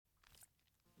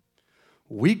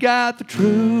We got the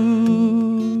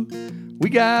truth. We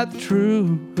got the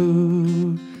truth.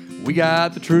 We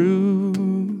got the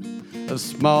truth of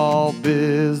small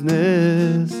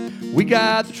business. We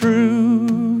got the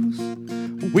truth.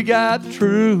 We got the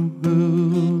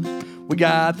truth. We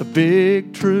got the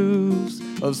big truths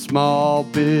of small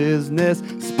business.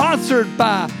 Sponsored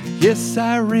by Yes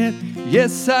I Rent,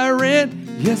 Yes I Rent,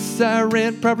 Yes I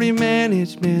Rent Property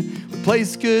Management.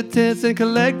 Replace good tenants and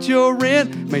collect your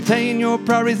rent. Maintain your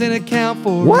properties and account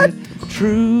for What? it.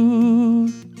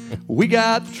 Truth. We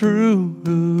got the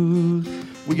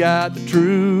truth. We got the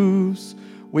truths.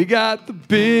 We got the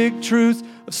big truths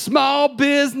of small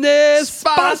business.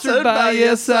 Sponsored by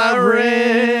Yes I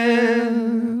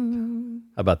Rent.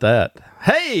 How about that?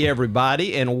 Hey,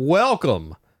 everybody, and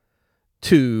welcome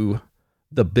to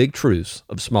the big truths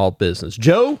of small business.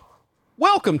 Joe,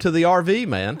 welcome to the RV,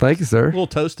 man. Thank you, sir. A little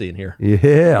toasty in here.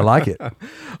 Yeah, I like it.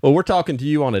 Well, we're talking to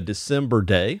you on a December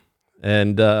day,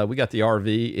 and we got the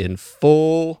RV in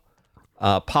full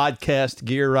podcast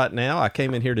gear right now. I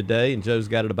came in here today, and Joe's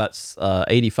got it about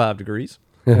 85 degrees,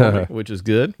 which is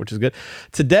good,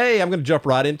 Today, I'm going to jump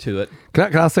right into it.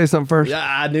 Can I say something first? Yeah,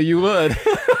 I knew you would.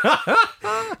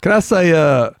 Can I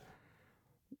say,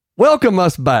 welcome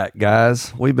us back,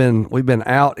 guys. We've been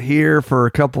out here for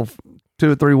a couple,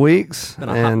 2 or 3 weeks,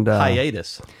 and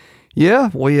hiatus. Yeah,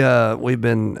 we've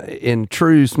been in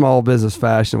true small business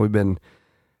fashion. We've been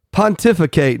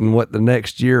pontificating what the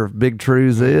next year of Big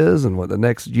Truths is, and what the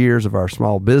next years of our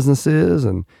small business is,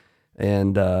 and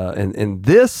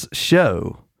this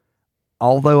show,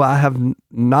 although I have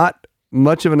not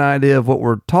much of an idea of what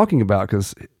we're talking about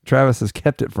because Travis has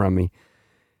kept it from me,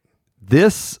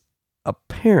 this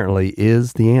apparently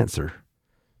is the answer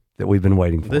that we've been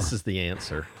waiting for. This is the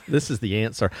answer.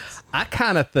 I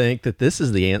kind of think that this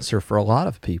is the answer for a lot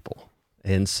of people.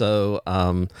 And so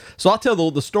I'll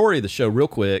tell the story of the show real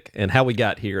quick and how we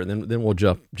got here, and then we'll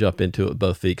jump into it with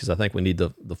both feet because I think we need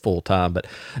the full time. But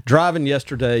driving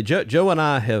yesterday, Joe and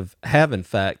I have in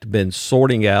fact been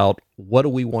sorting out what do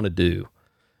we want to do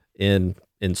in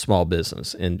small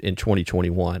business in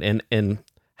 2021, and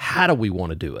how do we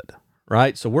want to do it,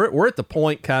 right? So we're at the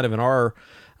point kind of in our,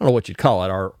 I don't know what you'd call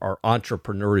it, our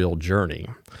entrepreneurial journey,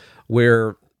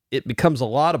 where it becomes a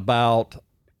lot about,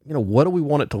 what do we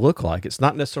want it to look like? It's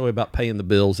not necessarily about paying the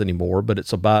bills anymore, but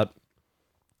it's about,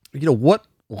 what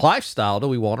lifestyle do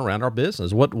we want around our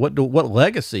business? What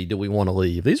legacy do we want to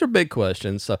leave? These are big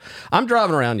questions. So I'm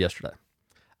driving around yesterday.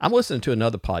 I'm listening to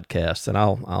another podcast, and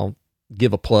I'll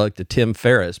give a plug to Tim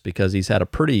Ferriss because he's had a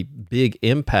pretty big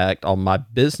impact on my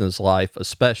business life,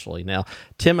 especially. Now,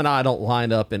 Tim and I don't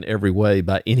line up in every way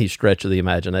by any stretch of the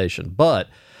imagination, but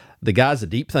the guy's a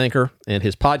deep thinker, and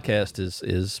his podcast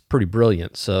is pretty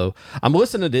brilliant. So I'm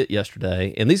listening to it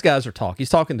yesterday, and these guys are talking. He's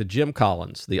talking to Jim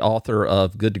Collins, the author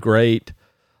of Good to Great,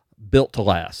 Built to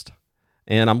Last.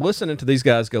 And I'm listening to these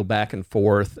guys go back and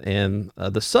forth, and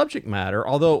the subject matter,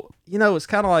 although, it's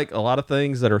kind of like a lot of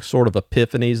things that are sort of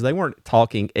epiphanies. They weren't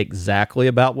talking exactly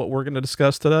about what we're going to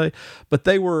discuss today, but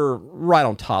they were right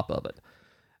on top of it.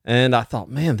 And I thought,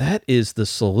 man, that is the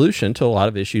solution to a lot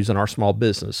of issues in our small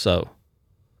business. So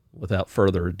without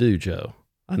further ado, Joe,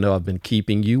 I know I've been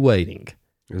keeping you waiting.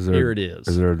 Here it is.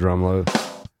 Is there a drum load?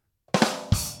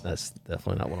 That's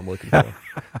definitely not what I'm looking for.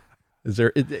 Is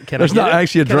there? There's not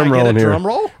actually a drum roll in here. Drum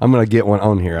roll? I'm going to get one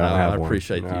on here. I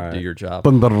appreciate you. Right. Do your job.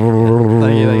 Thank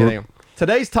you.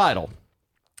 Today's title: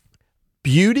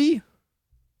 Beauty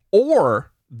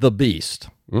or the Beast.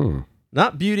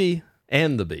 Not Beauty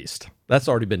and the Beast. That's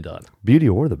already been done. Beauty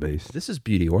or the Beast. This is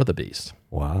Beauty or the Beast.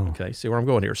 Wow. Okay, see where I'm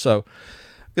going here. So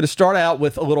I'm going to start out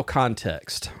with a little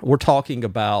context. We're talking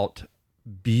about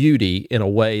beauty in a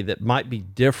way that might be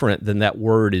different than that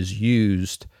word is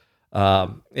used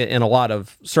in a lot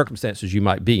of circumstances you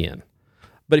might be in.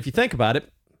 But if you think about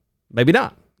it, maybe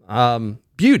not.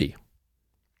 Beauty.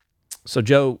 So,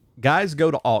 Joe, guys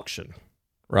go to auction,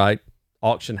 right?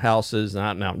 Auction houses.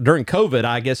 Now, during COVID,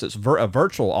 I guess it's a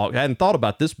virtual auction. I hadn't thought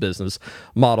about this business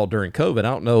model during COVID. I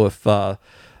don't know if,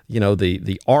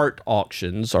 the art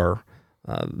auctions or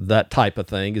that type of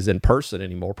thing is in person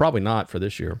anymore. Probably not for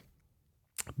this year.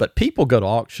 But people go to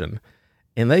auction,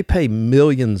 and they pay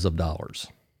millions of dollars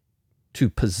to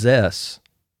possess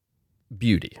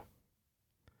beauty.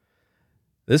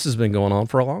 This has been going on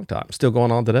for a long time, still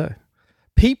going on today.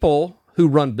 People who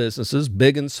run businesses,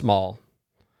 big and small.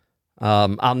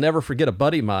 I'll never forget a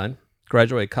buddy of mine,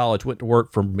 graduated college, went to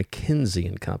work for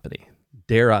McKinsey & Company.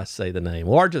 Dare I say the name,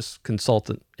 largest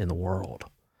consultant in the world.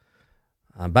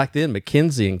 Back then,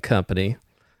 McKinsey & Company,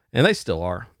 and they still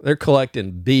are, they're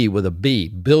collecting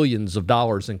billions of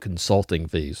dollars in consulting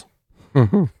fees.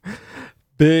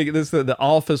 big. The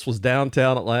office was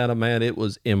downtown Atlanta, man. It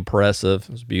was impressive.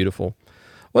 It was beautiful.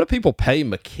 What do people pay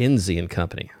McKinsey and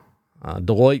Company?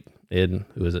 Deloitte, Ed,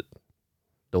 who is it?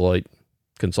 Deloitte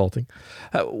Consulting.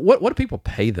 What do people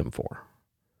pay them for?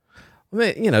 I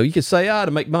mean, you could say,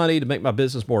 to make money, to make my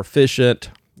business more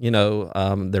efficient.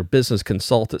 They're business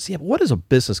consultants. Yeah, but what does a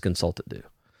business consultant do?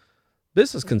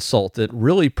 Business consultant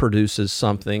really produces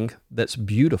something that's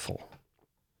beautiful.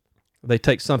 They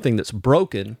take something that's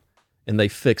broken and they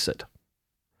fix it.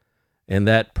 And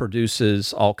that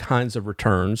produces all kinds of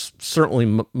returns,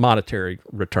 certainly monetary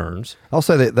returns. I'll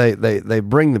say that they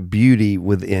bring the beauty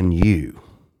within you.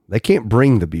 They can't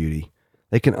bring the beauty.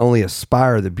 They can only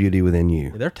aspire the beauty within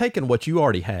you. They're taking what you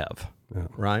already have,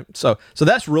 right? So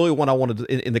that's really what I wanted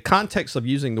to, in the context of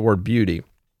using the word beauty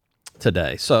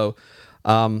today. So,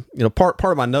 part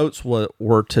of my notes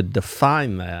were to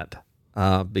define that.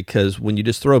 Because when you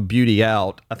just throw beauty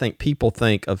out, I think people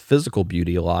think of physical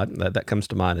beauty a lot. That comes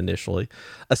to mind initially.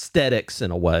 Aesthetics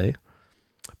in a way.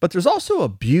 But there's also a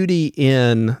beauty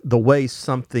in the way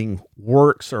something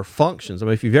works or functions. I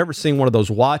mean, if you've ever seen one of those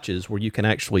watches where you can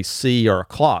actually see, or a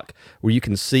clock, where you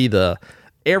can see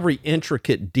every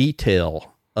intricate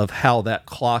detail of how that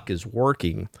clock is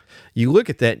working, you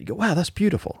look at that and you go, wow, that's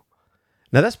beautiful.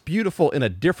 Now, that's beautiful in a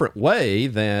different way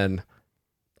than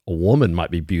a woman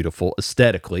might be beautiful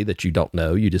aesthetically that you don't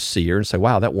know. You just see her and say,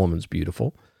 wow, that woman's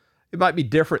beautiful. It might be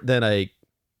different than a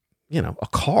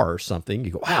car or something.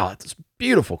 You go, wow, that's a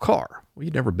beautiful car. Well,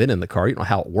 you've never been in the car. You don't know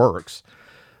how it works.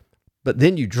 But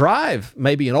then you drive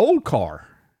maybe an old car.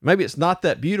 Maybe it's not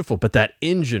that beautiful, but that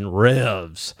engine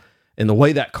revs and the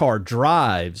way that car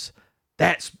drives,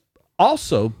 that's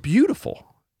also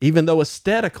beautiful, even though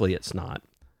aesthetically it's not.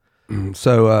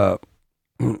 So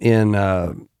in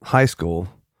high school,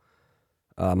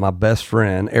 my best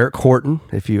friend, Eric Horton,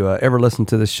 if you ever listen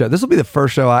to this show, this will be the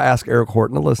first show I ask Eric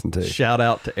Horton to listen to. Shout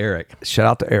out to Eric.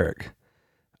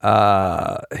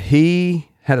 He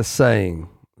had a saying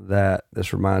that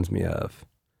this reminds me of,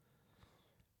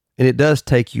 and it does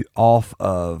take you off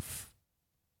of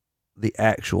the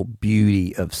actual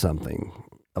beauty of something,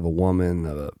 of a woman,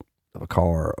 of a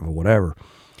car, of a whatever,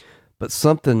 but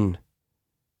something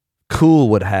cool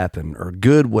would happen, or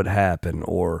good would happen,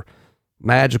 or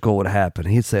magical would happen.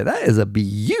 He'd say, that is a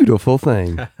beautiful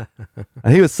thing.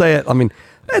 And he would say it,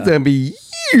 that's a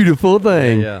beautiful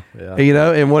thing. Yeah.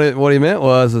 And what he meant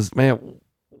was, man,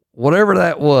 whatever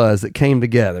that was that came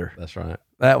together. That's right.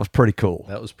 That was pretty cool.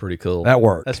 That was pretty cool. That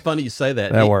worked. That's funny you say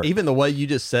that. That worked. Even the way you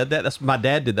just said that, my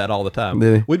dad did that all the time.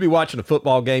 Did he? We'd be watching a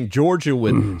football game. Georgia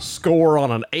would score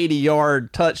on an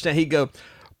 80-yard touchdown. He'd go,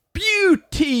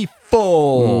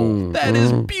 beautiful. That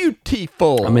is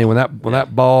beautiful. When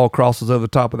that ball crosses over the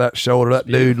top of that shoulder, that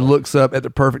dude looks up at the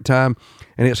perfect time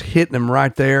and it's hitting him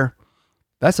right there.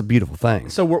 That's a beautiful thing.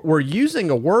 So we're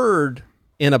using a word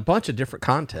in a bunch of different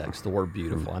contexts, the word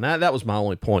beautiful. And that was my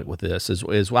only point with this is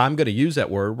I'm going to use that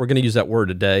word. We're going to use that word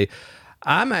today.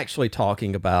 I'm actually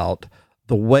talking about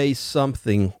the way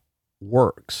something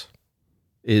works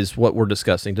is what we're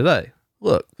discussing today.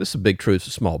 Look, this is a big truth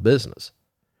of small business.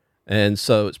 And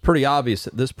so it's pretty obvious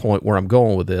at this point where I'm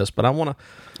going with this, but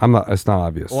it's not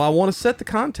obvious. Well, I want to set the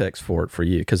context for it for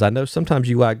you, because I know sometimes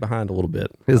you lag behind a little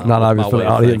bit. It's not obvious for the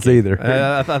audience either.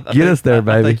 Get us there,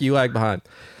 baby. I think you lag behind.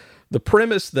 The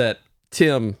premise that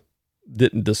Tim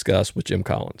didn't discuss with Jim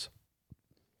Collins,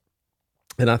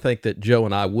 and I think that Joe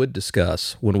and I would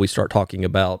discuss when we start talking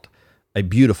about a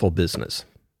beautiful business,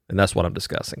 and that's what I'm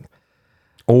discussing.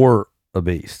 Or a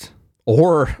beast.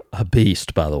 Or a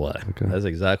beast, by the way. Okay. That's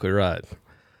exactly right.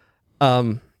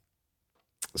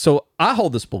 So I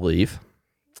hold this belief,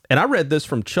 and I read this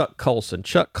from Chuck Colson.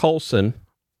 Chuck Colson,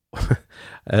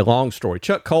 a long story.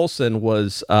 Chuck Colson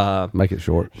was... Make it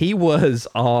short. He went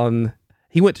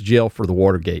to jail for the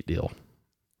Watergate deal.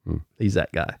 He's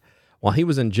that guy. While he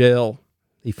was in jail,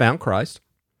 he found Christ.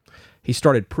 He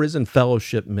started Prison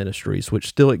Fellowship Ministries, which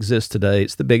still exists today.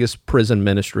 It's the biggest prison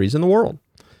ministries in the world.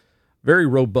 Very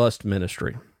robust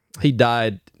ministry. He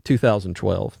died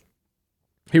 2012.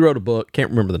 He wrote a book, can't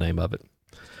remember the name of it.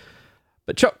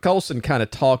 But Chuck Colson kind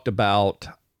of talked about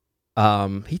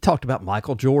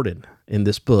Michael Jordan in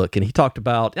this book. And he talked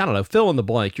about, I don't know, fill in the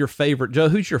blank, your favorite, Joe,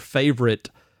 who's your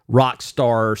favorite rock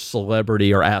star,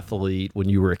 celebrity, or athlete when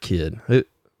you were a kid?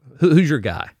 Who's your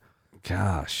guy?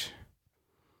 Gosh.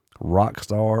 Rock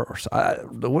star? I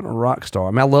wasn't a rock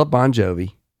star. I love Bon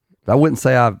Jovi. I wouldn't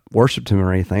say I worshipped him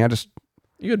or anything.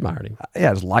 You admired him.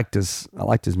 Yeah, I liked his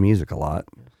music a lot.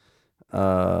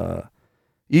 I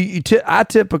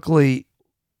typically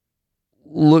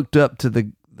looked up to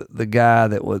the guy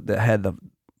that had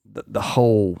the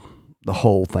whole the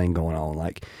whole thing going on.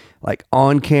 Like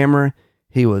on camera,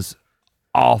 he was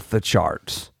off the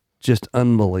charts, just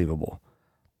unbelievable.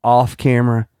 Off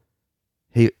camera,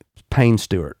 Payne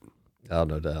Stewart. Oh,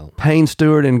 no doubt. Payne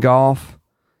Stewart in golf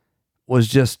was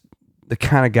just the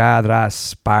kind of guy that I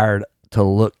aspired to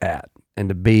look at and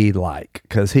to be like,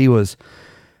 because he was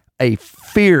a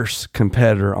fierce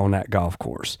competitor on that golf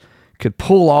course. Could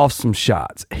pull off some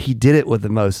shots. He did it with the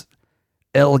most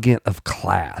elegant of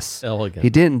class. Elegant.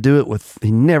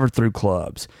 He never threw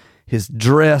clubs. His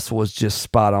dress was just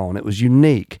spot on. It was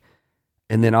unique.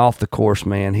 And then off the course,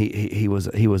 man, he was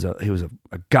a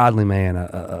godly man,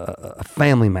 a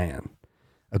family man,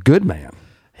 a good man.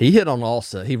 He hit on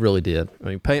also. He really did. I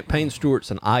mean, Payne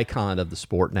Stewart's an icon of the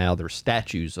sport now. There's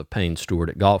statues of Payne Stewart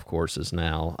at golf courses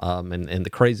now. And the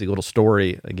crazy little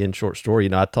story, again, short story,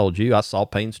 I told you, I saw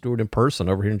Payne Stewart in person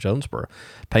over here in Jonesboro.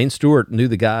 Payne Stewart knew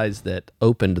the guys that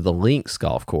opened the Links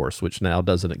golf course, which now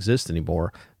doesn't exist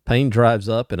anymore. Payne drives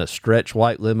up in a stretch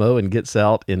white limo and gets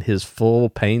out in his full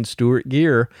Payne Stewart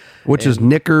gear, which is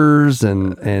knickers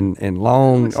and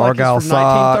long Argyle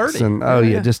socks,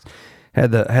 and just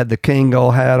had the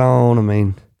Kangol hat on. I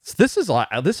mean, this is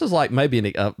like maybe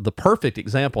the perfect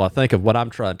example, I think, of what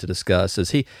I'm trying to discuss. Is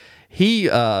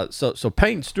so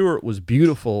Payne Stewart was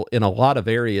beautiful in a lot of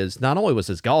areas. Not only was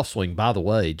his golf swing, by the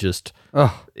way, just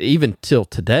even till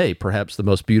today, perhaps the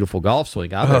most beautiful golf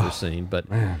swing I've ever seen. But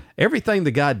everything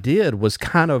the guy did was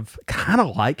kind of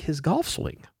like his golf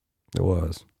swing. It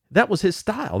was. That was his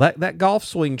style. That golf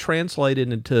swing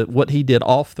translated into what he did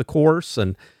off the course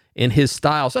and in his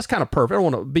style. So that's kind of perfect. I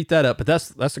don't want to beat that up, but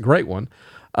that's a great one.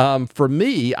 For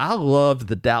me, I loved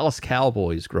the Dallas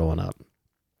Cowboys growing up.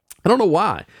 I don't know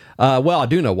why. Well, I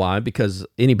do know why, because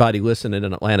anybody listening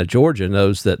in Atlanta, Georgia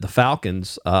knows that the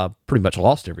Falcons pretty much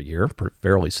lost every year,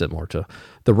 fairly similar to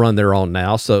the run they're on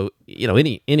now. So,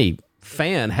 any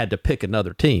fan had to pick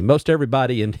another team. Most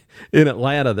everybody in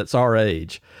Atlanta that's our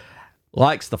age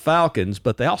likes the Falcons,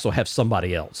 but they also have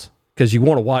somebody else because you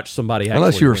want to watch somebody actually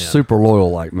unless you're win. Super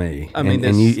loyal like me. I mean,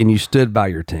 and you stood by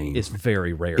your team. It's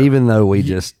very rare. Even though we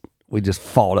just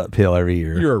fought uphill every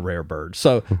year. You're a rare bird.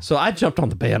 So I jumped on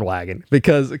the bandwagon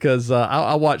because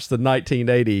I watched the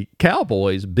 1980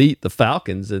 Cowboys beat the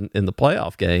Falcons in the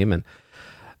playoff game, and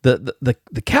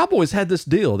the Cowboys had this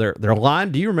deal. Their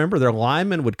line. Do you remember their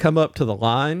lineman would come up to the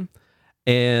line,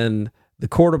 and the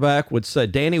quarterback would say,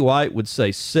 Danny White would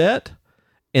say, set.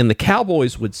 And the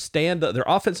Cowboys would stand up, their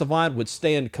offensive line would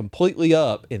stand completely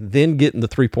up and then get in the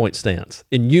 3-point stance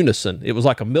in unison. It was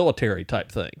like a military type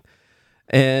thing.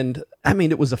 And I mean,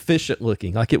 it was efficient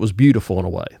looking, like it was beautiful in a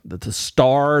way. The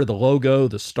star, the logo,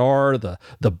 the star, the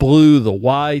blue, the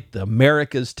white, the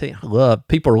America's team. I love,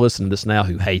 people are listening to this now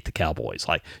who hate the Cowboys.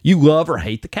 Like, you love or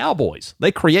hate the Cowboys.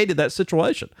 They created that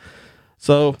situation.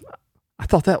 So I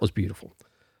thought that was beautiful.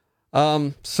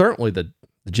 Certainly the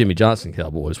Jimmy Johnson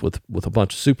Cowboys with a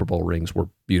bunch of Super Bowl rings were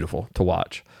beautiful to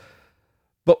watch.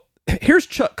 But here's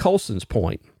Chuck Colson's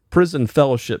point. Prison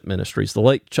Fellowship Ministries, the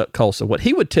late Chuck Colson. What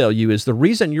he would tell you is the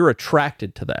reason you're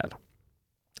attracted to that.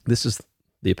 This is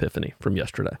the epiphany from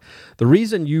yesterday. The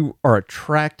reason you are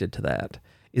attracted to that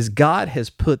is God has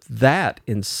put that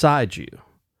inside you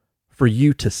for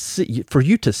you to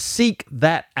seek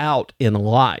that out in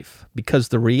life, because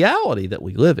the reality that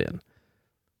we live in,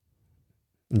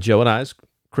 Joe and I as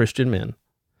Christian men,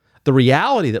 the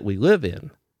reality that we live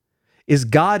in is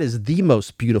God is the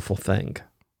most beautiful thing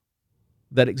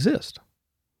that exists.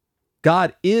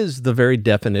 God is the very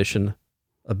definition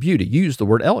of beauty. You use the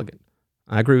word elegant.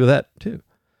 I agree with that too.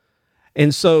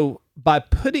 And so by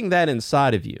putting that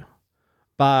inside of you,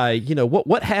 by,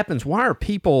 what happens, why are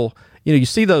people, you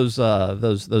see those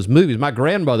movies. My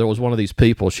grandmother was one of these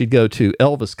people. She'd go to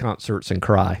Elvis concerts and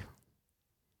cry.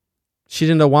 She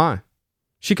didn't know why.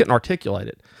 She couldn't articulate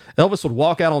it. Elvis would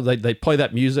walk out on, they'd play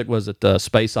that music, was it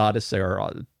Space Odyssey,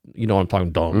 or, you know what I'm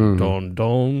talking, don, don,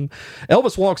 don.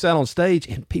 Elvis walks out on stage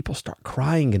and people start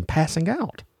crying and passing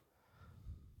out.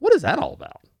 What is that all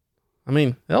about? I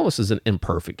mean, Elvis is an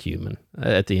imperfect human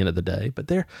at the end of the day, but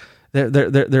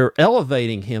they're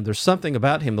elevating him. There's something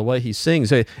about him, the way he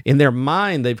sings. In their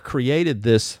mind, they've created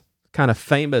this kind of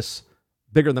famous,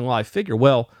 bigger than life figure.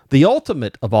 Well, the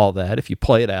ultimate of all that, if you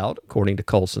play it out, according to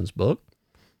Colson's book,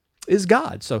 is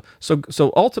God. So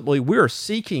ultimately, we're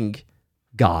seeking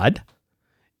God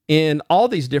in all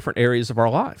these different areas of our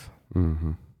life.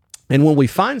 Mm-hmm. And when we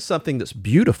find something that's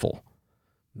beautiful,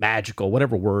 magical,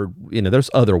 whatever word, there's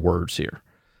other words here,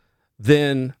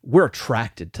 then we're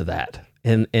attracted to that.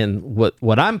 And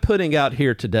what I'm putting out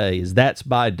here today is that's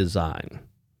by design.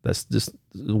 That's just,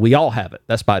 we all have it.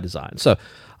 That's by design. So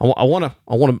I want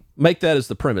to make that as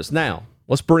the premise. Now,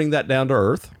 let's bring that down to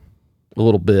earth. a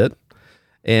little bit.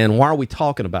 And why are we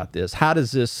talking about this? How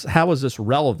is this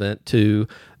relevant to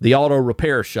the auto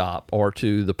repair shop or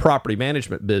to the property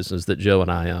management business that Joe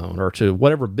and I own or to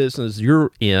whatever business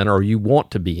you're in or you want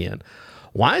to be in?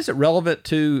 Why is it relevant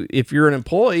to, if you're an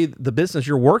employee, the business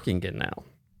you're working in now?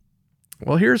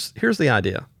 Well, here's the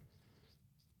idea.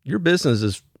 Your business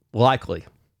is likely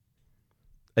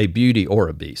a beauty or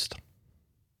a beast.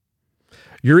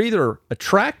 You're either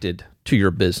attracted to your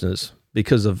business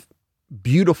because of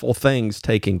beautiful things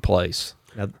taking place.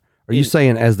 Now, are you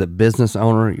saying as the business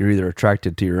owner, you're either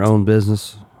attracted to your own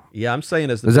business? Yeah, I'm saying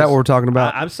as the Is that what we're talking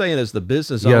about? I'm saying as the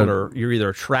business owner, you're either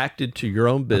attracted to your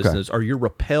own business or you're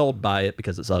repelled by it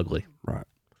because it's ugly. Right.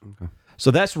 Okay.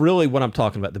 So that's really what I'm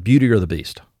talking about, the beauty or the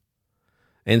beast.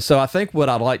 And so I think what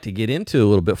I'd like to get into a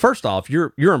little bit, first off,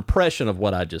 your impression of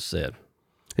what I just said.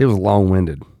 It was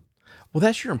long-winded. Well,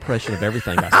 that's your impression of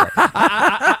everything I said.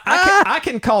 I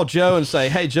can call Joe and say,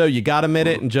 "Hey, Joe, you got a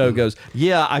minute?" And Joe goes,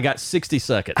 "Yeah, I got 60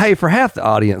 seconds." Hey, for half the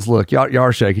audience, look, y'all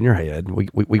are shaking your head.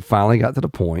 We finally got to the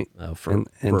point. For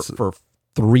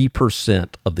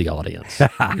 3% of the audience,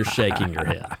 you're shaking your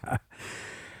head.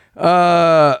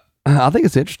 I think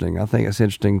it's interesting. I think it's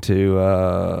interesting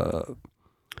to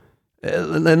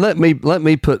and let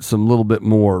me put some little bit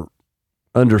more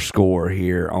underscore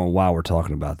here on why we're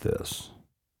talking about this.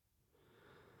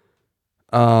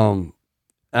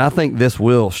 I think this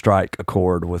will strike a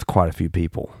chord with quite a few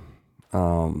people.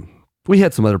 We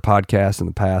had some other podcasts in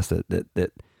the past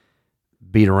that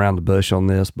beat around the bush on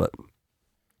this, but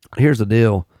here's the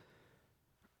deal.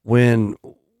 When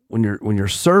you're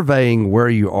surveying where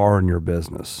you are in your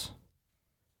business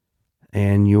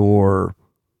and you're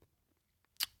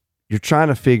trying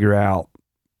to figure out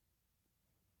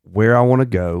where I want to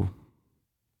go,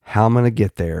 how I'm going to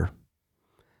get there,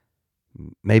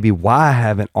 maybe why I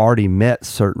haven't already met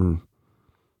certain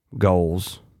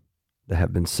goals that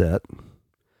have been set.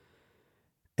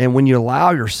 And when you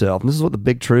allow yourself, and this is what the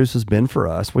Big Truths has been for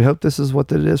us, we hope this is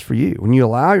what it is for you. When you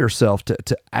allow yourself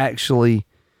to actually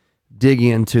dig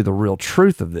into the real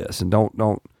truth of this and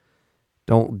don't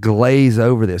glaze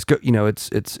over this.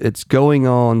 It's going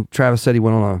on. Travis said he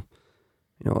went on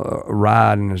a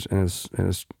ride in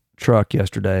his truck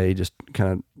yesterday, just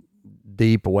kind of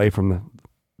deep away from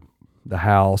the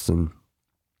house and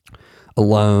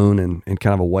alone and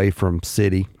kind of away from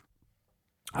city.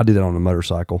 I do that on a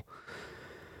motorcycle.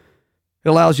 It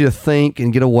allows you to think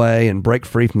and get away and break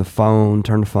free from the phone,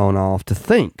 turn the phone off, to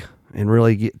think and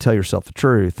really tell yourself the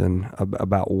truth and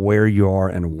about where you are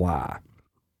and why.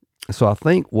 So I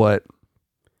think what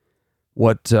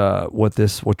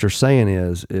you're saying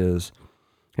is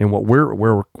and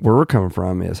where we're coming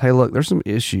from is, hey, look, there's some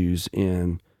issues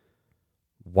in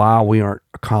why we aren't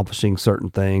accomplishing certain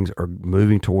things or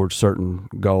moving towards certain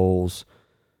goals.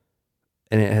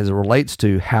 And it relates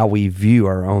to how we view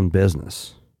our own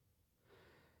business.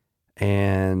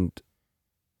 And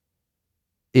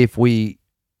if we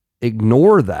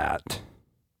ignore that,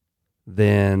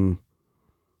 then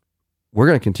we're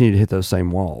going to continue to hit those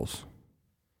same walls.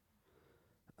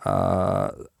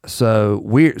 So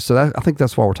I think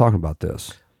that's why we're talking about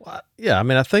this. Well, yeah, I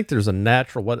mean, I think there's a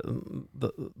natural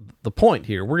the point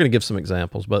here. We're going to give some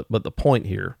examples, but the point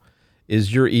here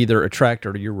is you're either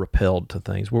attracted or you're repelled to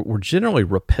things. We're generally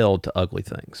repelled to ugly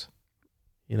things.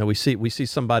 You know, we see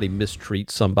somebody mistreat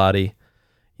somebody.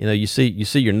 You know, you see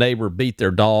your neighbor beat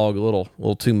their dog a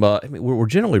little too much. I mean, we're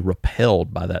generally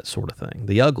repelled by that sort of thing,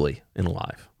 the ugly in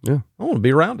life. Yeah, I want to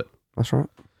be around it. That's right.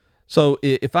 So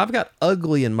if I've got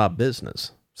ugly in my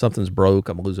business, something's broke,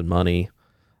 I'm losing money,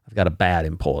 I've got a bad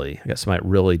employee, I got somebody that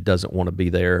really doesn't want to be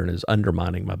there and is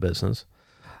undermining my business.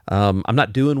 I'm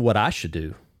not doing what I should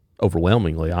do.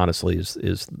 Overwhelmingly, honestly,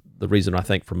 is the reason I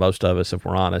think for most of us, if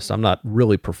we're honest, I'm not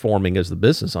really performing as the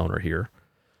business owner here.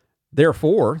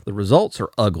 Therefore, the results are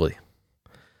ugly.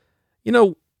 You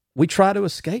know, we try to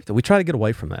escape that. We try to get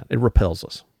away from that. It repels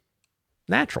us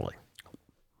naturally.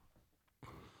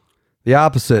 The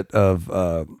opposite of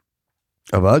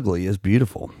ugly is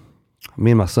beautiful.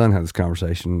 Me and my son had this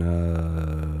conversation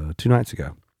 2 nights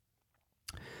ago.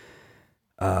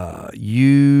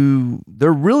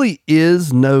 There really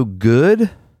is no good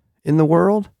in the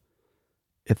world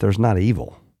if there's not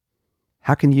evil.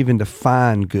 How can you even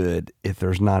define good if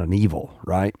there's not an evil,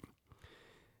 right?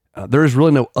 There is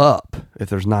really no up if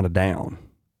there's not a down.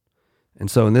 And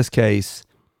so in this case,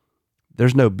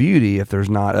 there's no beauty if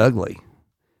there's not ugly.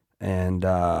 And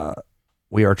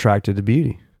we are attracted to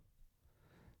beauty.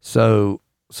 So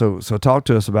talk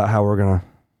to us about how we're going to.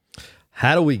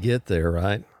 How do we get there,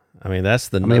 right? I mean, that's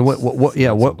the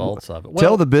bolts of it.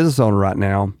 Tell the business owner right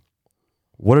now,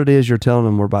 what it is you're telling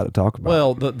them we're about to talk about.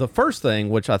 Well, the first thing,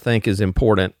 which I think is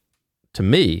important to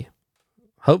me,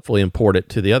 hopefully important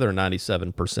to the other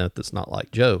 97% that's not like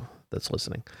Joe that's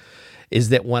listening, is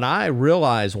that when I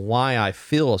realize why I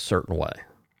feel a certain way,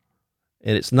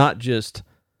 and it's not just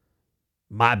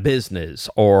my business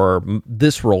or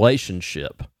this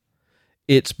relationship,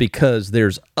 it's because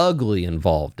there's ugly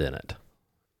involved in it.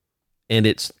 And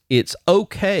it's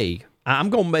okay. I'm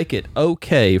going to make it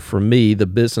okay for me, the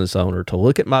business owner, to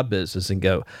look at my business and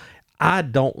go, I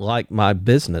don't like my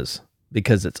business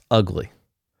because it's ugly.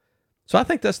 So I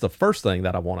think that's the first thing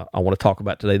that I want to talk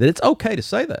about today, that it's okay to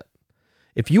say that.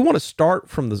 If you want to start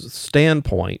from the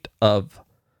standpoint of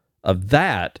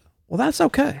that, well, that's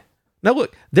okay. Now,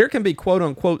 look, there can be quote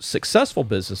unquote successful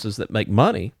businesses that make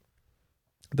money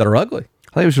that are ugly.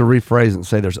 I think we should rephrase it and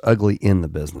say there's ugly in the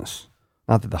business.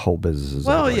 Not that the whole business is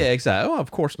ugly. Well, yeah, exactly. Well,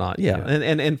 of course not. Yeah.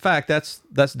 And in fact, that's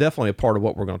definitely a part of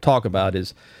what we're going to talk about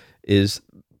is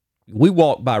we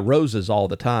walk by roses all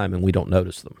the time and we don't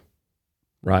notice them.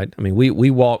 Right? I mean, we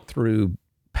walk through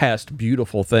past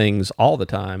beautiful things all the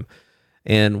time,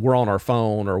 and we're on our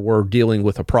phone, or we're dealing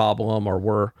with a problem, or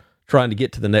we're trying to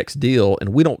get to the next deal, and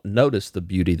we don't notice the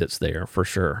beauty that's there, for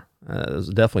sure. That's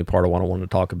definitely part of what I wanted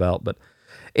to talk about. But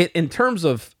in terms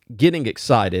of getting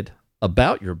excited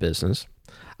about your business,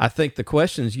 I think the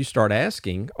questions you start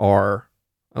asking are,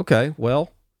 okay, well,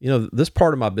 this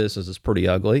part of my business is pretty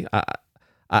ugly.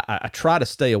 I try to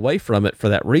stay away from it for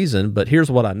that reason, but here's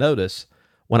what I notice.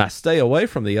 When I stay away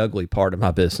from the ugly part of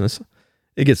my business,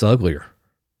 it gets uglier.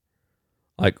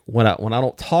 Like when I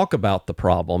don't talk about the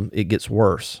problem, it gets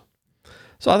worse.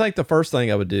 So I think the first thing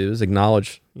I would do is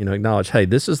acknowledge, hey,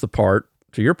 this is the part,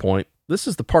 to your point, this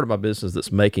is the part of my business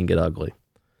that's making it ugly.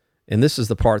 And this is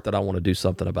the part that I want to do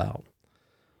something about.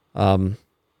 Now,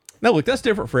 look, that's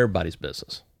different for everybody's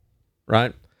business,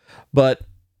 right? But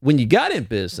when you got in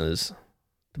business,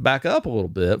 to back up a little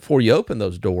bit, before you open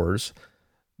those doors,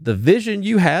 the vision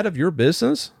you had of your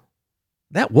business,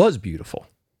 that was beautiful.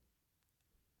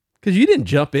 Because you didn't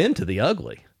jump into the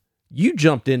ugly. You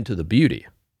jumped into the beauty.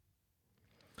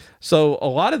 So a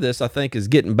lot of this, I think, is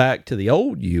getting back to the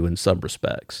old you in some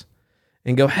respects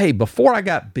and go, hey, before I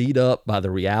got beat up by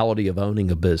the reality of owning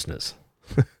a business,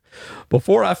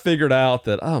 before I figured out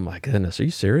that, oh my goodness, are you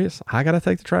serious? I got to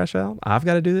take the trash out. I've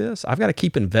got to do this. I've got to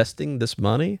keep investing this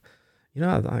money.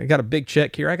 I got a big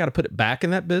check here. I got to put it back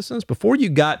in that business. Before you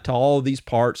got to all these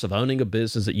parts of owning a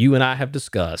business that you and I have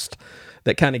discussed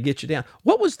that kind of get you down,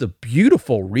 what was the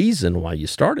beautiful reason why you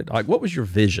started? Like, what was your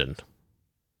vision?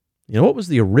 What was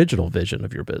the original vision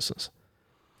of your business?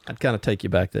 I'd kind of take you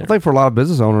back there. I think for a lot of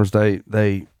business owners, they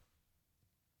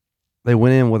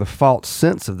went in with a false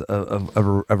sense of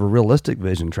a realistic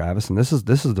vision, Travis. And this is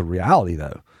the reality,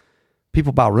 though.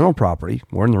 People buy rental property.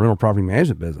 We're in the rental property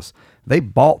management business. They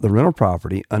bought the rental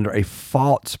property under a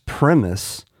false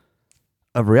premise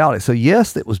of reality. So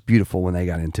yes, it was beautiful when they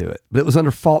got into it, but it was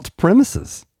under false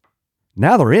premises.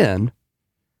 Now they're in.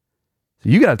 So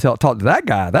you got to talk to that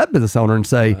guy, that business owner, and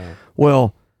say,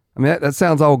 well, I mean, that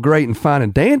sounds all great and fine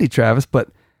and dandy, Travis, but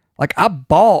like I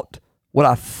bought what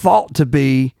I thought to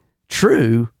be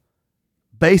true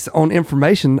based on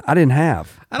information I didn't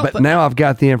have. But now I've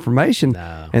got the information,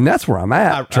 and that's where I'm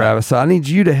at, Travis. So I need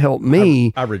you to help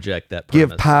me. I reject that premise.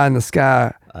 Give pie in the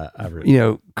sky,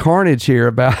 carnage here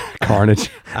about carnage.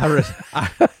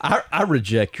 I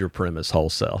reject your premise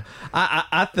wholesale.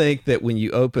 I think that when you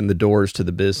open the doors to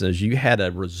the business, you had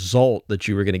a result that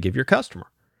you were going to give your customer.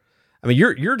 I mean,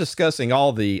 you're discussing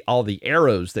all the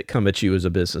arrows that come at you as a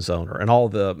business owner, and all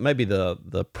maybe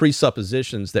the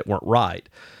presuppositions that weren't right.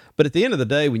 But at the end of the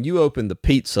day, when you open the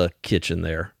pizza kitchen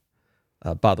there,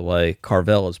 by the way,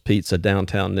 Carvella's Pizza,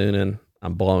 downtown Noonan,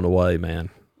 I'm blown away, man.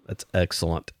 That's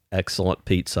excellent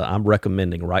pizza. I'm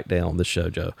recommending right now on this show,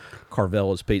 Joe,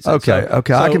 Carvella's Pizza. Okay,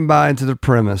 so, I can buy into the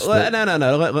premise. No.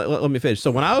 Let me finish.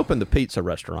 So when I open the pizza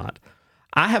restaurant,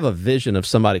 I have a vision of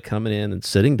somebody coming in and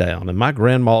sitting down, and my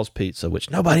grandma's pizza, which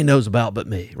nobody knows about but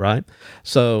me, right?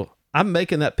 So I'm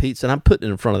making that pizza, and I'm putting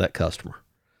it in front of that customer.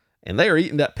 And they are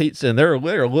eating that pizza, and they're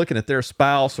looking at their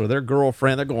spouse or their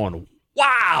girlfriend. They're going,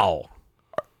 wow,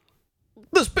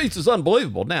 this pizza's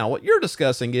unbelievable. Now, what you're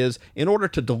discussing is, in order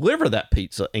to deliver that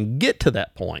pizza and get to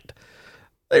that point,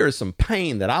 there is some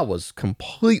pain that I was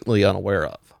completely unaware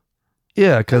of.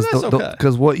 Yeah,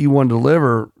 because what you wanted to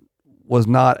deliver was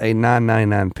not a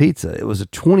 $9.99 pizza. It was a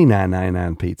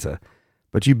 $29.99 pizza.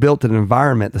 But you built an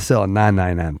environment to sell a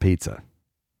 $9.99 pizza.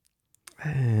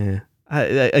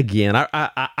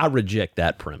 I reject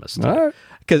that premise.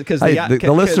 Because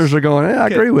the listeners are going, I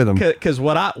agree with them. Because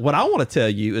what I want to tell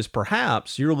you is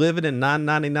perhaps you're living in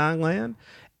 $9.99 land,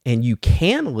 and you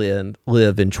can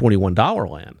live in $21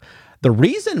 land. The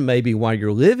reason maybe why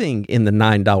you're living in the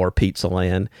 $9 pizza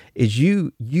land is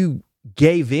you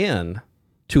gave in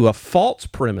to a false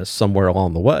premise somewhere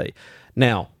along the way.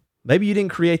 Now, maybe you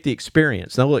didn't create the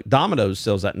experience. Now, look, Domino's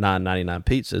sells that $9.99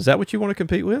 pizza. Is that what you want to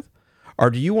compete with? Or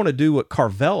do you want to do what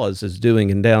Carvella's is doing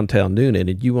in downtown Noonan,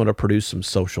 and you want to produce some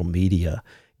social media?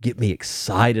 Get me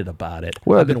excited about it.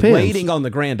 Well, I've been depends. waiting on the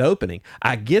grand opening.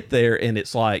 I get there, and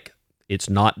it's like, it's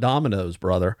not Domino's,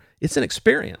 brother. It's an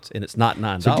experience, and it's not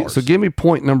 $9. So give me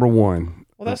point number one.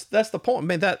 Well, that's the point. I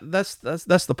mean, that's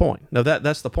the point. No,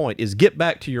 that's the point. Is get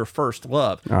back to your first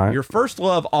love. All right. Your first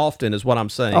love often is what I'm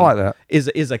saying. I like that.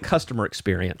 Is a customer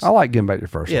experience. I like getting back to your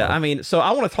first. Yeah, love. I mean, so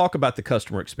I want to talk about the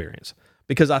customer experience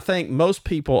because I think most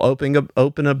people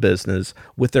open a business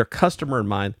with their customer in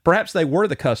mind. Perhaps they were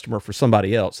the customer for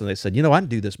somebody else, and they said, I can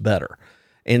do this better.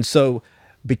 And so,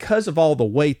 because of all the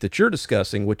weight that you're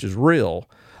discussing, which is real,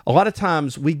 a lot of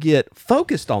times we get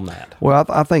focused on that. Well,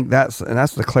 I think that's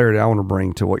the clarity I want to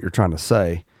bring to what you're trying to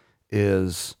say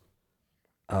is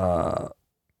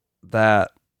that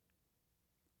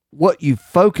what you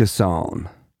focus on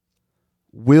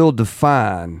will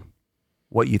define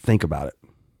what you think about it.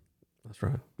 That's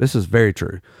right. This is very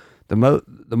true. The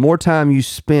more time you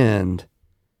spend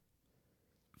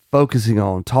focusing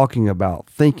on, talking about,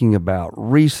 thinking about,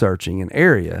 researching an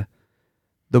area,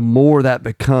 the more that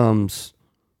becomes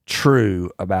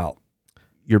true about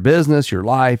your business, your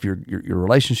life, your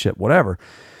relationship, whatever.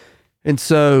 And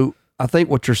so I think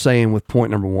what you're saying with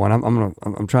point number one,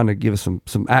 I'm trying to give us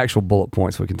some actual bullet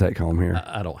points we can take home here.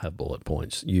 I don't have bullet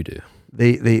points. You do.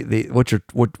 What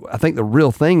I think the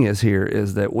real thing is here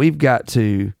is that we've got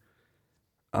to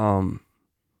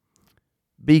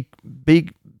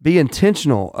be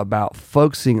intentional about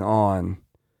focusing on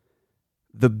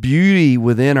the beauty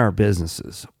within our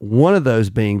businesses. One of those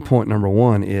being point number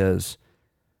one is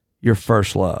your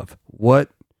first love. What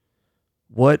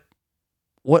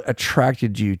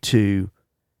attracted you to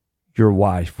your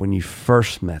wife when you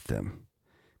first met them?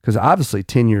 Because obviously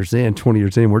 10 years in, 20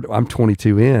 years in, I'm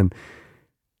 22 in.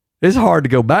 It's hard to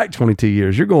go back 22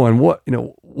 years. You're going, what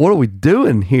are we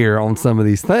doing here on some of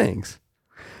these things?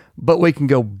 But we can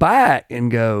go back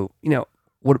and go,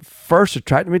 what first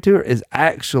attracted me to her is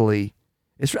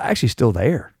it's actually still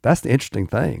there. That's the interesting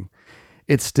thing.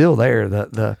 It's still there.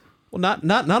 Well,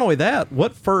 not only that,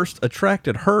 what first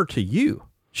attracted her to you?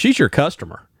 She's your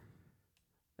customer.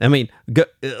 I mean,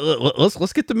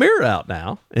 let's get the mirror out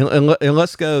now and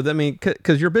let's go. I mean,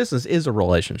 because your business is a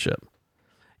relationship.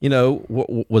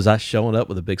 Was I showing up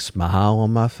with a big smile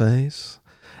on my face?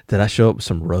 Did I show up with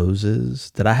some roses?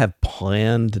 Did I have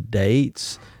planned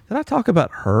dates? Did I talk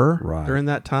about her during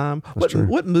that time?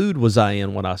 What mood was I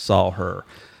in when I saw her?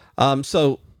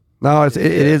 No, it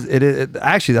is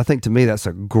actually, I think to me that's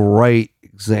a great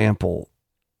example.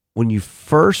 When you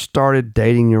first started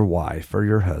dating your wife or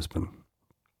your husband,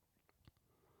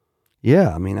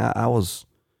 yeah, I mean, I was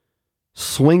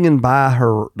swinging by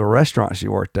the restaurant she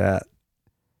worked at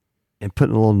and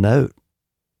putting a little note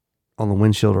on the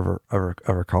windshield of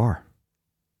her car.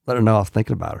 Let her know I was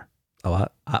thinking about her. Oh,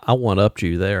 I one-upped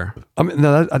you there. I mean,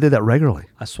 no, I did that regularly.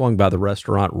 I swung by the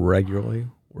restaurant regularly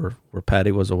where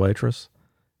Patty was a waitress.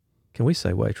 Can we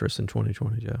say waitress in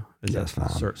 2020, Joe? That's fine.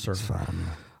 Server. It's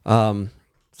fine.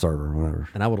 Server, whatever.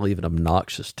 And I would leave an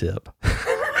obnoxious tip.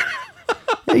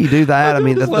 Yeah, you do that. I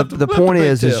mean, the point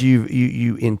is tip.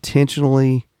 you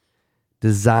intentionally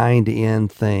designed in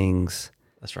things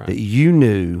That's right. that you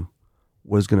knew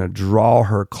was going to draw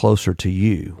her closer to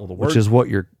you, which is what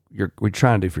we're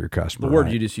trying to do for your customer. The word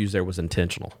right? you just used there was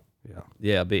intentional. Yeah.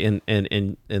 Yeah.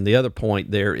 And the other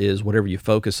point there is whatever you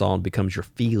focus on becomes your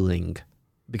feeling,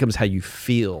 becomes how you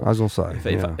feel. I was going to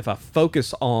say, if I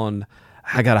focus on,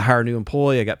 I got to hire a new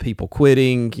employee, I got people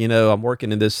quitting, I'm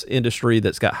working in this industry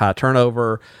that's got high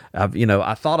turnover.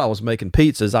 I thought I was making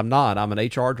pizzas. I'm not. I'm an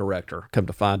HR director. Come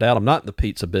to find out, I'm not in the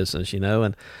pizza business,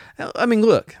 and I mean,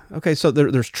 look, okay, so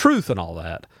there's truth in all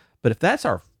that. But if that's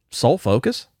our sole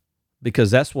focus,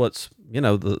 because that's what's,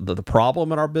 the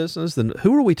problem in our business, then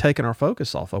who are we taking our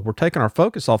focus off of? We're taking our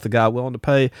focus off the guy willing to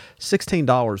pay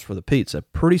 $16 for the pizza.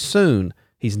 Pretty soon,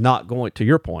 he's not going, to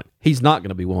your point, he's not going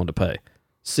to be willing to pay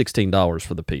 $16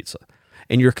 for the pizza.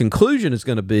 And your conclusion is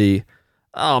going to be,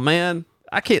 oh man,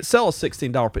 I can't sell a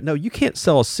 $16 pizza. No, you can't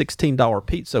sell a $16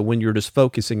 pizza when you're just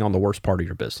focusing on the worst part of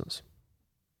your business.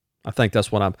 I think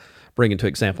that's what I'm bringing to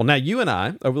example. Now, you and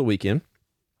I, over the weekend,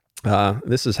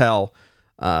 this is how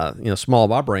small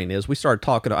my brain is. We started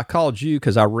talking. I called you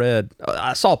because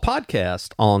I saw a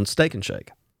podcast on Steak and Shake,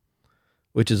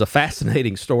 which is a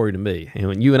fascinating story to me. And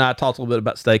when you and I talked a little bit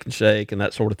about Steak and Shake and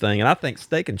that sort of thing, and I think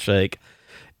Steak and Shake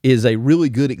is a really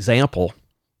good example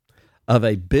of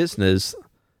a business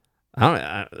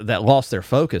that lost their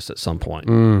focus at some point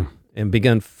and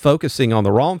began focusing on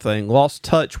the wrong thing, lost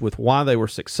touch with why they were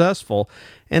successful,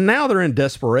 and now they're in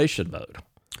desperation mode.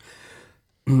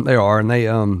 They are, and they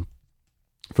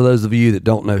for those of you that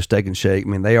don't know Steak and Shake, I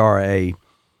mean, they are a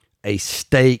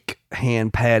steak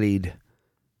hand patted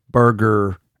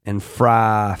burger and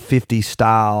fry 50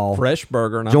 style Fresh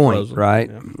burger, not joint, frozen. right?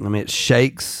 Yeah. I mean, it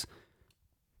shakes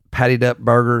patted up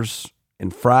burgers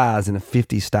and fries in a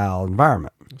 50 style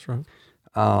environment. That's right.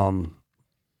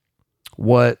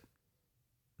 What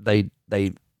they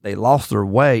lost their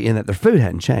way in that their food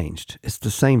hadn't changed. It's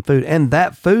the same food, and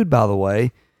that food, by the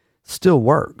way, still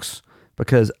works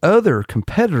because other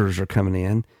competitors are coming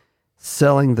in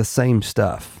selling the same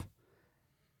stuff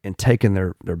and taking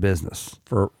their business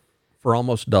For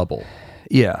almost double.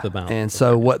 Yeah. the amount. And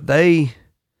so what they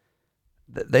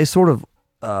sort of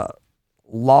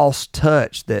lost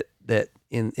touch that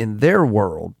in their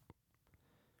world,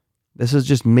 this is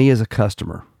just me as a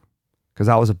customer, because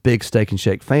I was a big Steak and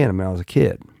Shake fan when I was a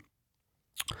kid.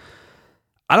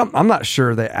 I'm not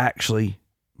sure they actually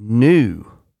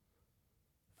knew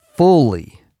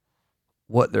fully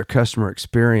what their customer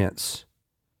experience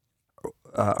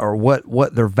or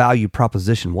what their value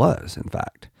proposition was. In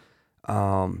fact,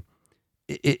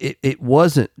 it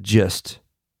wasn't just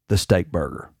the steak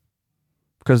burger,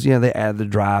 because they added the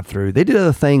drive-through. They did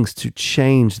other things to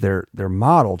change their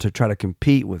model to try to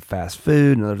compete with fast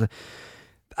food and other.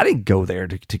 I didn't go there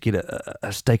to get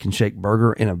a Steak and Shake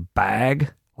burger in a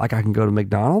bag like I can go to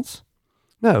McDonald's.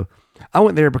 No, I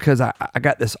went there because I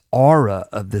got this aura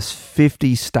of this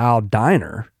 50 style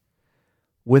diner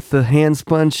with the hand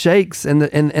spun shakes and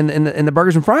the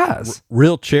burgers and fries.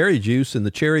 Real cherry juice in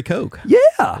the cherry Coke.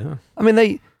 Yeah. I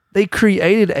mean, they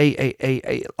created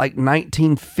a like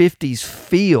 1950s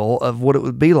feel of what it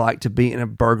would be like to be in a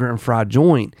burger and fry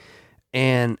joint.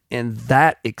 And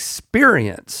that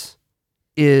experience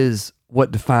is what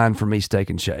defined for me Steak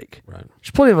and Shake. Right.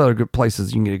 There's plenty of other good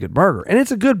places you can get a good burger, and it's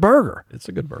a good burger. It's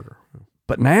a good burger.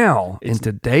 But now, in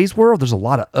today's world, there's a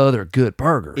lot of other good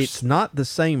burgers. It's not the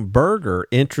same burger,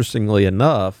 interestingly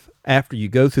enough, after you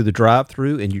go through the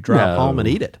drive-through and you drive home and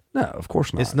eat it. No, of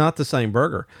course not. It's not the same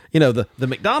burger. The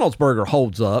McDonald's burger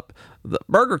holds up. The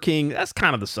Burger King, that's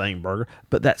kind of the same burger.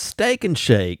 But that Steak and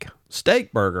Shake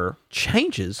steak burger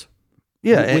changes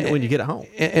when you get it home.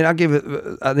 And I'll give it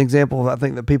an example I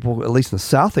think that people, at least in the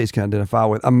Southeast, can identify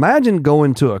with. Imagine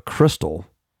going to a Crystal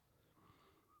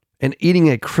and eating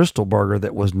a Crystal burger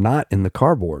that was not in the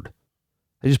cardboard.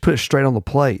 They just put it straight on the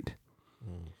plate.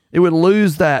 It would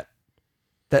lose that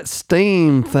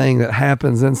steam thing that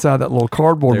happens inside that little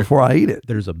cardboard before I eat it.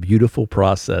 There's a beautiful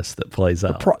process that plays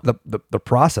out. The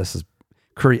process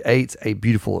creates a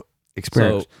beautiful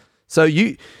experience. So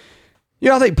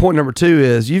I think point number 2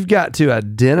 is you've got to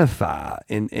identify,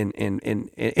 and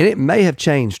it may have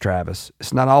changed, Travis.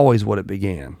 It's not always what it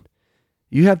began.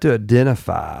 You have to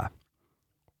identify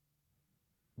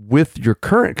with your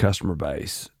current customer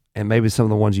base and maybe some of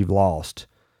the ones you've lost,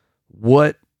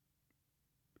 what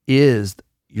is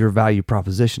your value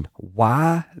proposition?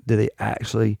 Why do they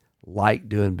actually like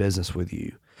doing business with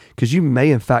you? Because you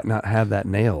may, in fact, not have that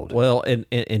nailed. Well,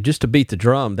 and just to beat the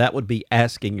drum, that would be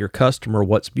asking your customer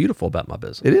what's beautiful about my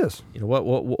business. It is.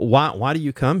 Why do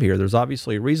you come here? There's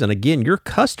obviously a reason. Again, your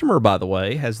customer, by the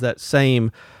way, has that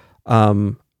same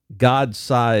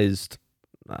God-sized,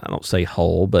 I don't say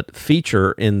hole, but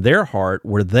feature in their heart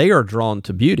where they are drawn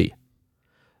to beauty.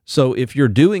 So if you're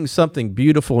doing something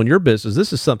beautiful in your business,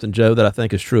 this is something, Joe, that I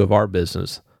think is true of our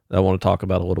business that I want to talk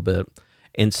about a little bit.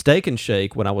 In Steak and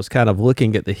Shake, when I was kind of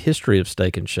looking at the history of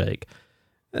Steak and Shake,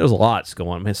 there was lots going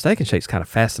on. Man, Steak and Shake's kind of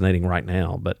fascinating right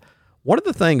now. But one of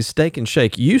the things Steak and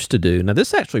Shake used to do, now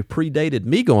this actually predated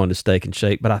me going to Steak and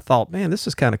Shake, but I thought, man, this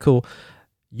is kind of cool.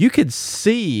 You could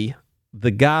see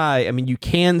the guy, I mean, you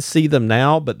can see them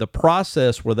now, but the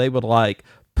process where they would like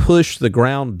push the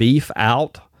ground beef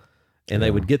out and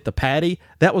they would get the patty,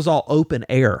 that was all open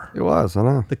air. It was, I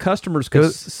know. The customers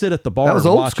could sit at the bar. That was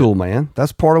old school, man.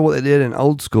 That's part of what they did in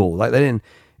old school. Like in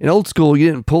old school,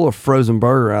 you didn't pull a frozen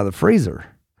burger out of the freezer.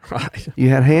 Right. You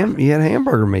had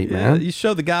hamburger meat, man. You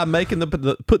show the guy making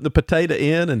putting the potato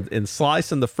in and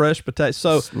slicing the fresh potato.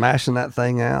 So smashing that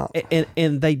thing out.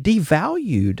 And they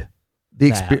devalued the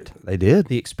experience. They did.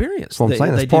 The experience. That's what I'm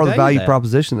saying. That's part of the value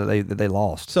proposition that they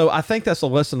lost. So I think that's a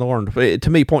lesson to learn. To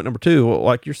me, point number 2,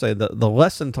 like you're saying, the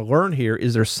lesson to learn here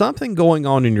is there's something going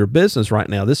on in your business right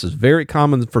now. This is very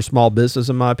common for small business,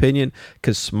 in my opinion,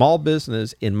 because small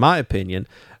business, in my opinion,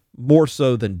 more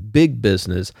so than big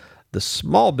business, the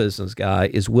small business guy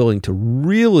is willing to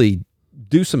really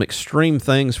do some extreme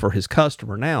things for his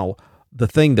customer. Now, the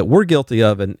thing that we're guilty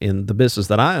of in the business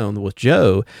that I own with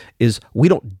Joe is we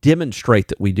don't demonstrate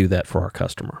that we do that for our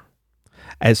customer.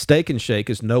 As Steak and Shake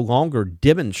is no longer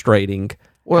demonstrating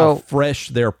how fresh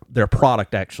their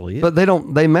product actually is. But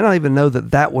they may not even know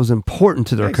that was important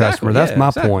to their customer. That's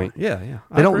my point. Yeah.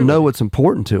 They don't know what's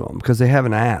important to them because they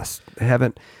haven't asked. They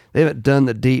haven't done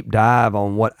the deep dive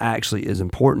on what actually is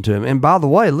important to them. And by the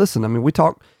way, listen, I mean, we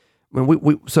talked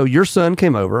when so your son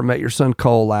came over. I met your son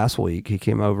Cole last week. He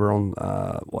came over on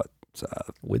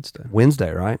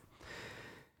Wednesday, right?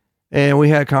 And we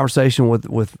had a conversation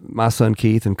with my son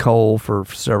Keith and Cole for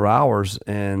several hours.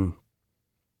 And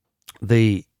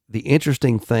the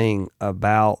interesting thing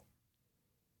about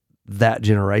that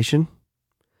generation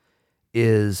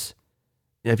is,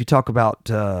 if you talk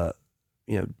about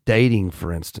dating,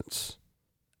 for instance,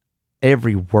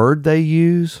 every word they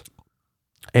use,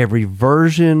 every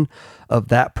version of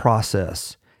that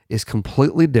process is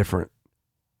completely different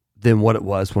than what it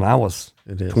was when I was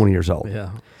 20 years old.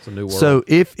 Yeah, it's a new world. So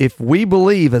if we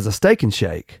believe as a Steak and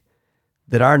Shake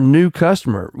that our new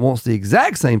customer wants the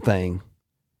exact same thing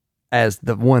as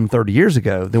the one 30 years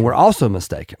ago, then we're also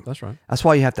mistaken. That's right. That's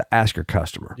why you have to ask your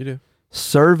customer. You do.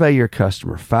 Survey your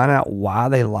customer. Find out why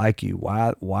they like you,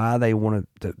 why they want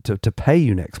to pay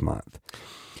you next month.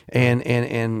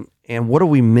 And what are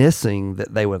we missing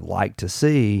that they would like to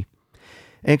see?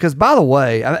 And because, by the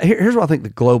way, here's what I think the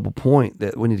global point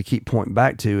that we need to keep pointing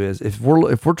back to is if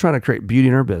we're trying to create beauty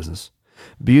in our business,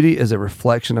 beauty is a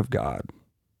reflection of God.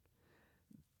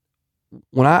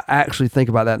 When I actually think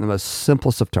about that in the most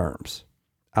simplest of terms,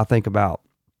 I think about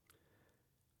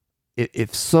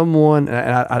if someone,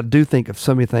 and I do think of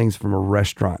so many things from a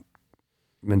restaurant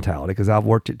mentality because I've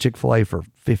worked at Chick-fil-A for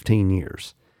 15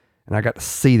 years and I got to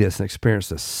see this and experience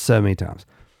this so many times.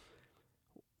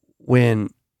 When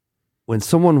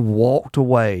someone walked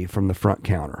away from the front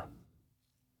counter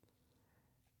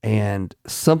and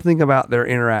something about their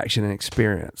interaction and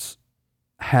experience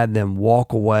had them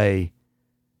walk away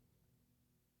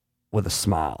with a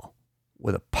smile,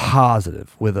 with a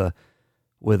positive, with a,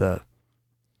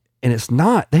 and it's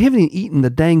not, they haven't even eaten the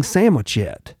dang sandwich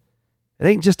yet. It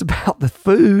ain't just about the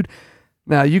food.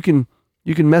 Now you can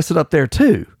mess it up there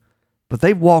too, but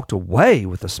they walked away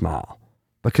with a smile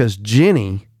because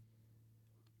Jenny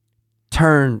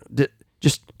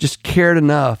just cared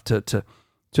enough to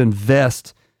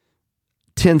invest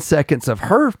 10 seconds of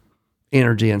her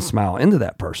energy and smile into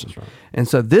that person. Right. And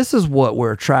so this is what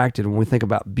we're attracted when we think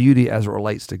about beauty as it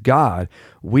relates to God.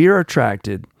 We are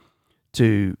attracted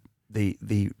to the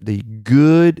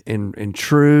good and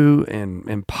true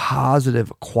and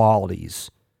positive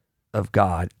qualities of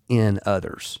God in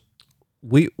others.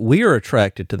 We are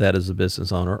attracted to that as a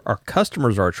business owner. Our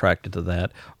customers are attracted to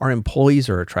that. Our employees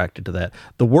are attracted to that.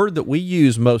 The word that we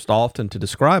use most often to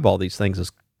describe all these things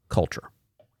is culture,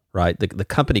 right? The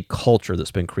company culture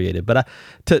that's been created. But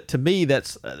to me,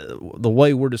 that's the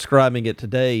way we're describing it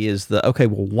today is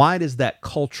why does that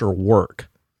culture work?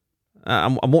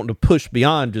 I'm wanting to push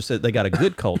beyond just that they got a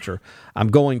good culture. I'm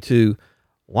going to,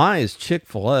 why is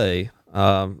Chick-fil-A,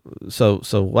 so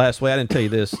last week, I didn't tell you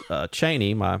this,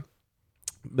 Cheney, my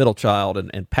middle child,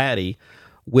 and Patty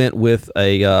went with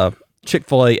a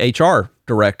Chick-fil-A HR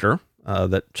director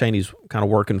that Cheney's kind of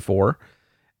working for,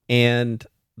 and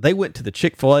they went to the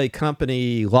Chick-fil-A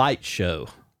company light show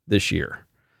this year,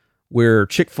 where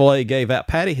Chick-fil-A gave out,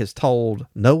 Patty has told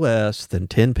no less than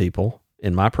 10 people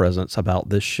in my presence about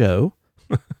this show.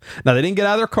 Now, they didn't get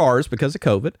out of their cars because of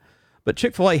COVID, but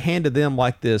Chick-fil-A handed them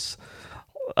like this,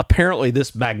 apparently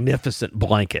this magnificent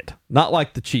blanket, not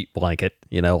like the cheap blanket,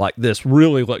 like this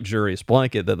really luxurious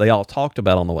blanket that they all talked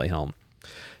about on the way home.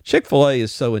 Chick-fil-A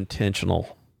is so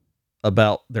intentional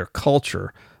about their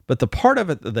culture, but the part of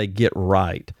it that they get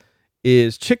right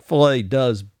is Chick-fil-A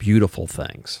does beautiful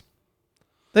things.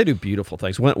 They do beautiful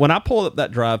things. When I pull up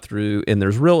that drive-through and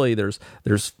there's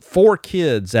 4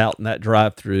 kids out in that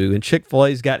drive-through and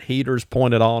Chick-fil-A's got heaters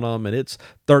pointed on them and it's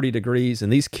 30 degrees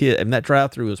and these kids and that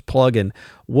drive-through is plugging.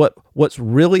 What's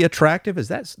really attractive is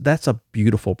that's a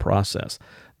beautiful process.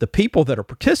 The people that are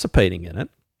participating in it,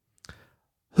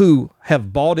 who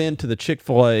have bought into the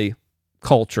Chick-fil-A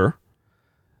culture,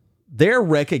 they're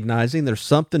recognizing there's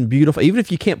something beautiful, even if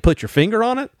you can't put your finger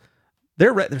on it.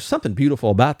 There's something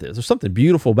beautiful about this. There's something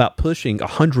beautiful about pushing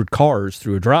 100 cars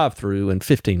through a drive-through in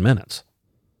 15 minutes,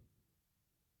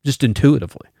 just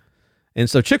intuitively. And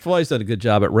so Chick-fil-A's done a good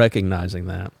job at recognizing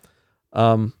that.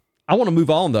 I want to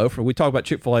move on, though. We talk about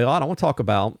Chick-fil-A a lot. I want to talk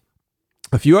about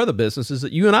a few other businesses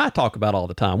that you and I talk about all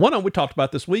the time. One of them we talked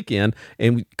about this weekend,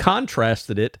 and we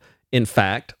contrasted it in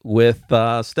fact, with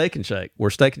Steak and Shake, where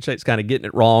Steak and Shake's kind of getting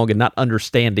it wrong and not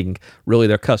understanding really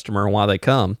their customer and why they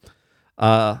come.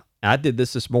 I did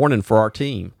this morning for our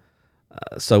team.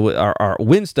 So our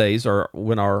Wednesdays are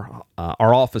when our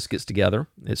office gets together.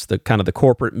 It's the kind of the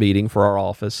corporate meeting for our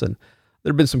office, and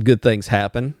there have been some good things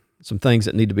happen, some things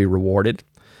that need to be rewarded.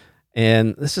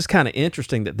 And this is kind of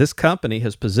interesting that this company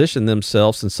has positioned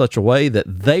themselves in such a way that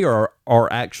they are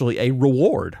actually a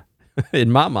reward,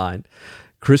 in my mind.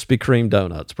 Krispy Kreme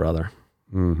donuts, brother.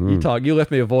 Mm-hmm. You left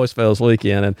me a voicemail this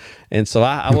weekend, and so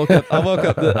I woke up. I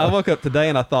woke up today,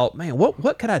 and I thought, man,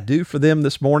 what could I do for them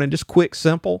this morning? Just quick,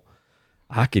 simple.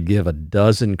 I could give a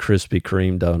dozen Krispy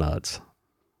Kreme donuts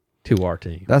to our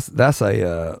team. That's what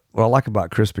I like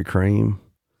about Krispy Kreme,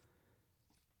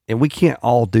 and we can't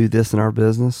all do this in our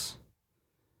business,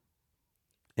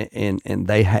 and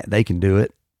they can do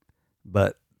it,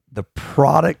 but the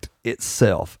product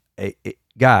itself,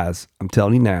 guys, I'm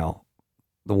telling you now,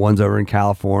 the ones over in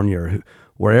California or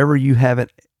wherever you have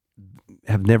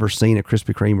never seen a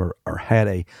Krispy Kreme or had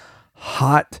a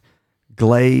hot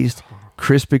glazed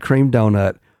Krispy Kreme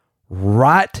donut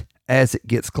right as it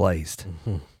gets glazed.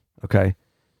 Mm-hmm. Okay.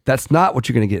 That's not what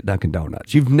you're going to get at Dunkin'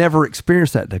 Donuts. You've never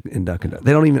experienced that in Dunkin' Donuts.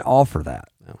 They don't even offer that.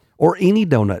 No. Or any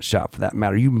donut shop for that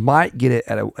matter. You might get it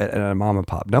at a mom and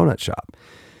pop donut shop.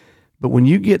 But when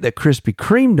you get that Krispy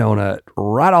Kreme donut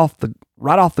right off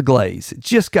the glaze, it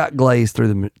just got glazed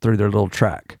through their little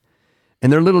track,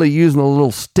 and they're literally using a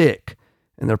little stick,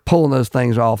 and they're pulling those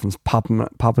things off and popping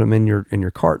them in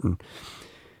your carton.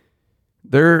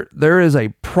 There is a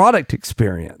product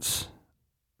experience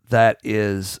that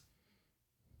is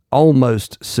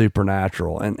almost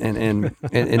supernatural.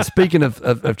 And speaking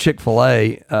of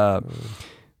Chick-fil-A,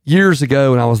 years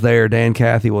ago when I was there, Dan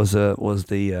Cathy was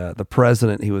the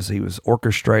president. He was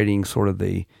orchestrating sort of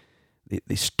the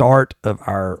start of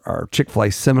our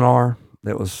Chick-fil-A seminar.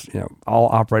 That was, all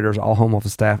operators, all home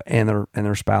office staff, and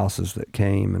their spouses that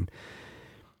came.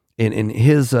 And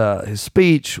his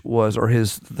speech was, or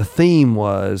the theme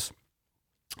was,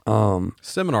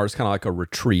 seminar is kind of like a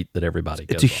retreat that everybody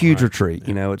goes. It's a huge on, right? retreat.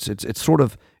 Yeah. It's sort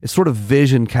of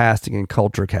vision casting and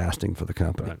culture casting for the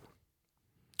company. Right.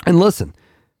 And listen,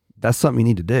 that's something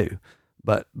you need to do.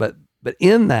 But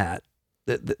in that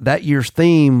year's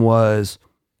theme was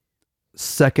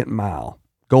second mile,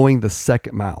 going the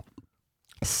second mile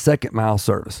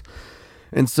service.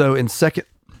 And so in second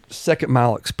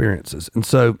mile experiences. And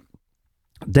so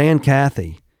Dan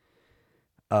Cathy,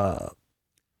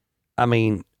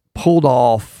 pulled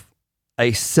off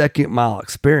a second mile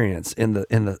experience in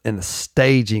the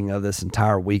staging of this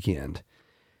entire weekend.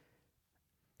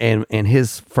 And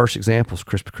his first example is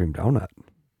Krispy Kreme donut.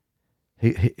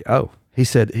 He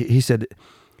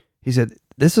said,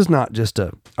 this is not just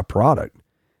a product.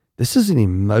 This is an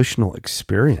emotional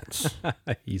experience.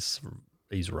 He's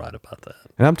right about that.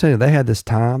 And I'm telling you, they had this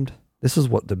timed. This is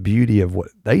what the beauty of what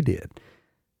they did.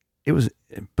 It was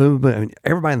boom, boom.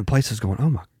 Everybody in the place is going, oh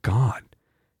my God,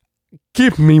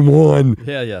 give me one.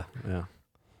 Yeah.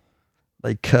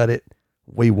 They cut it.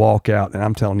 We walk out, and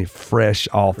I'm telling you, fresh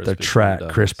off the track,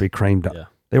 Krispy Kreme donuts.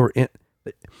 Yeah.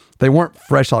 They weren't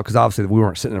fresh off because obviously we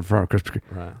weren't sitting in front of Krispy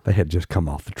Kreme. Right. They had just come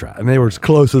off the track. They were as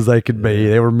close as they could be.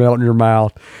 They were melting in your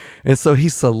mouth. And so he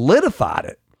solidified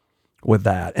it with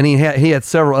that. And he had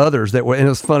several others that were, and it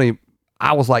was funny.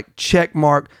 I was like, check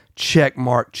mark, check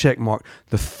mark, check mark.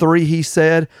 The three he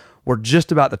said were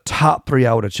just about the top three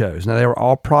I would have chose. Now, they were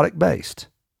all product based.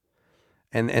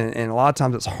 And a lot of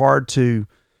times it's hard to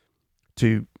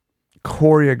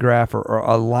choreograph or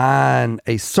align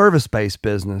a service-based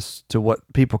business to what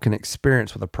people can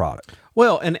experience with a product.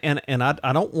 Well, and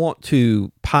I don't want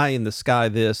to pie in the sky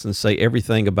this and say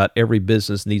everything about every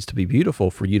business needs to be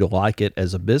beautiful for you to like it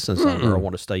as a business owner or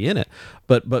want to stay in it.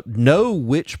 But know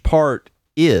which part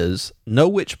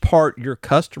your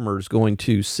customer is going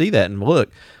to see that. And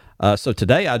look, so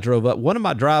today I drove up. What am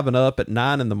I driving up at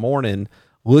 9 a.m.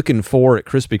 looking for at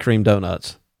Krispy Kreme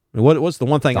donuts? I mean, what's the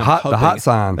one thing? The hot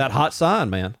sign. That hot sign,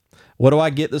 man. What do I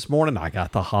get this morning? I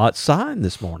got the hot sign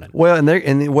this morning. Well,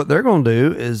 and what they're going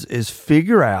to do is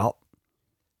figure out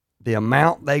the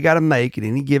amount they got to make at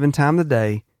any given time of the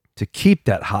day to keep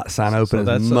that hot sign open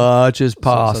as much as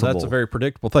possible. So that's a very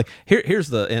predictable thing. Here's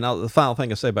the final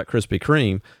thing I say about Krispy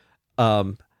Kreme.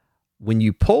 When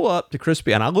you pull up to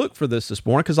Krispy, and I looked for this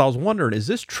morning because I was wondering, is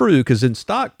this true? Because in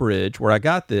Stockbridge, where I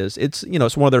got this, it's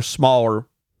one of their smaller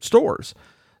stores.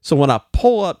 So when I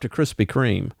pull up to Krispy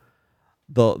Kreme,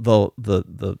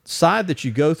 the side that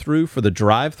you go through for the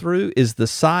drive-through is the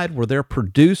side where they're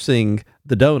producing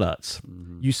the donuts.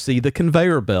 Mm-hmm. You see the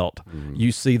conveyor belt. Mm-hmm.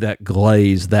 You see that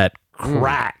glaze, that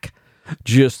crack.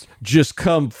 just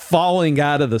come falling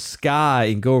out of the sky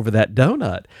and go over that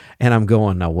donut. And I'm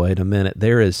going, now wait a minute,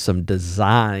 there is some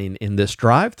design in this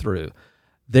drive-through.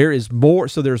 There is more.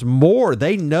 So there's more.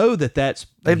 They know that's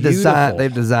beautiful.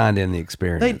 They've designed in the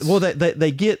experience.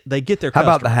 They get their customer. How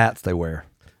about the hats they wear?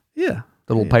 Yeah.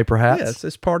 The little paper hats? Yeah,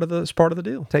 it's part of the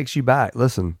deal. Takes you back.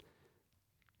 Listen,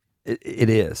 it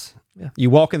is. Yeah. You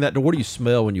walk in that door. What do you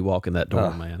smell when you walk in that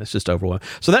door, man? It's just overwhelming.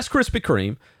 So that's Krispy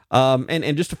Kreme.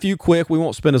 And just a few quick, we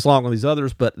won't spend as long on these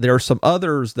others, but there are some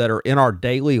others that are in our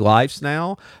daily lives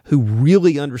now who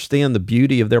really understand the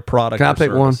beauty of their product. Can I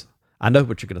pick one? I know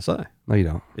what you're going to say. No, you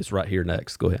don't. It's right here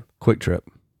next. Go ahead. Quick Trip.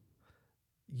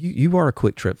 You are a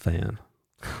Quick Trip fan.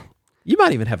 You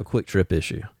might even have a Quick Trip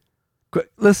issue.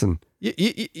 Listen,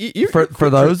 for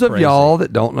those of y'all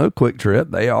that don't know Quick Trip,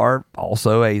 they are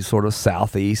also a sort of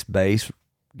Southeast-based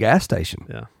gas station.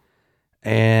 Yeah.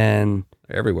 And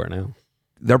they're everywhere now.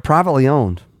 They're privately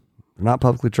owned. They're not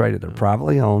publicly traded. They're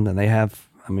privately owned, and they have,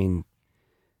 some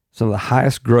of the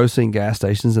highest grossing gas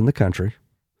stations in the country.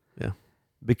 Yeah.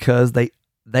 Because they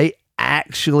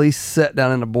actually sat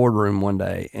down in a boardroom one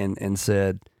day and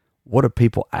said, what do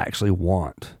people actually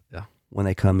want? Yeah. When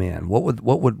they come in? What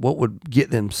would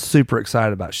get them super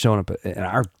excited about showing up at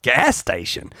our gas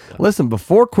station? Yeah. Listen,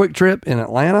 before Quick Trip in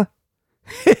Atlanta,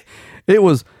 it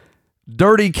was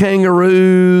dirty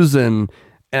kangaroos and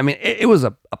it was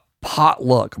a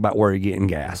potluck about where you're getting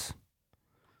gas.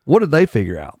 What did they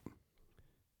figure out?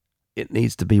 It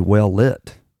needs to be well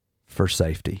lit for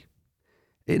safety.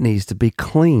 It needs to be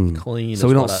clean. So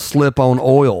we don't slip on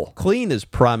oil. Clean is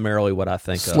primarily what I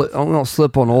think of. I don't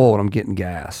slip on oil when I'm getting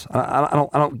gas. I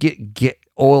don't get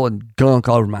oil and gunk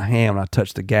all over my hand when I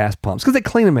touch the gas pumps because they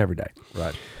clean them every day.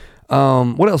 Right.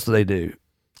 What else do?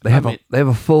 They have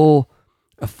a full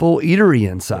eatery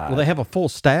inside. Well, they have a full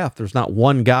staff. There's not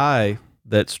one guy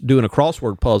that's doing a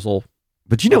crossword puzzle.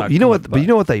 But you know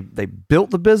what they built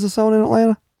the business on in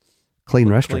Atlanta? Clean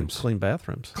restrooms. Clean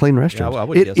bathrooms. Clean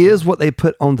restrooms. It is what they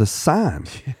put on the sign.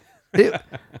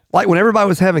 Like when everybody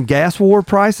was having gas war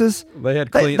prices, they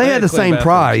had the same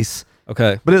price.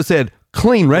 Okay. But it said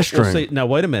clean restroom. Well, now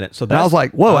wait a minute. So I was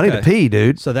like, whoa, okay. I need to pee,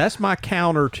 dude. So that's my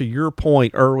counter to your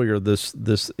point earlier this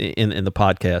in the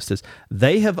podcast is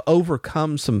they have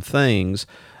overcome some things.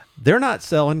 They're not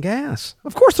selling gas.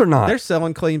 Of course they're not. They're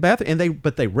selling clean bathroom,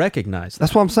 but they recognize that.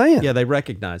 That's what I'm saying. Yeah, they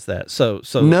recognize that. So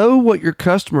know what your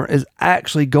customer is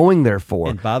actually going there for.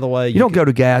 And by the way, you don't go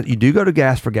to gas. You do go to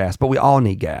gas for gas, but we all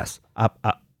need gas.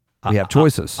 We have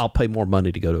choices. I'll pay more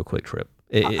money to go to a Quick Trip.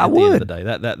 At the end of the day,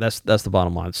 that's the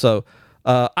bottom line. So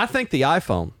I think the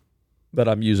iPhone that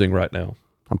I'm using right now.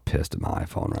 I'm pissed at my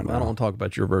iPhone right now. I don't want to talk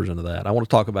about your version of that. I want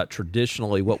to talk about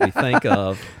traditionally what we think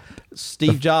of.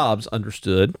 Steve Jobs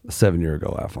understood a 7-year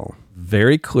ago iPhone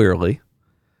very clearly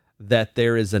that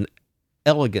there is an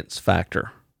elegance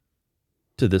factor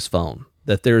to this phone,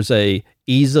 that there's a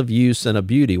ease of use and a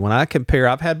beauty. When I compare,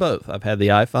 I've had both. I've had the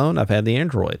iPhone, I've had the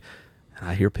Android. And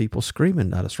I hear people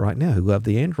screaming at us right now who have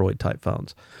the Android type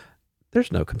phones.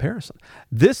 There's no comparison.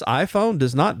 This iPhone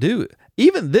does not do it.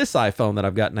 Even this iPhone that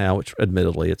I've got now, which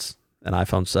admittedly it's an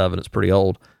iPhone 7, it's pretty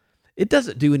old. It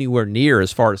doesn't do anywhere near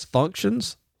as far as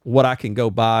functions what I can go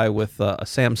buy with a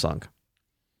Samsung.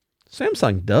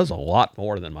 Samsung does a lot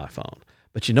more than my phone.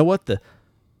 But you know what? The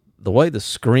way the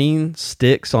screen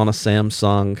sticks on a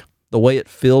Samsung, the way it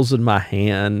feels in my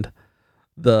hand,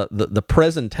 the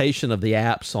presentation of the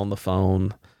apps on the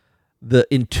phone, the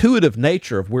intuitive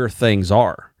nature of where things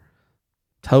are,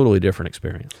 totally different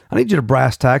experience. I need you to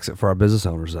brass tacks it for our business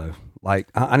owners, though. Like,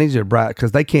 I need you to brass,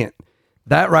 because they can't.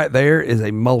 That right there is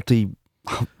a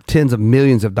tens of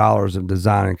millions of dollars of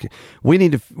design. We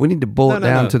need to boil it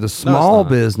down to the small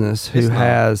business who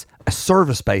has a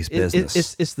service-based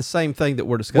business. It's the same thing that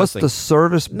we're discussing. What's the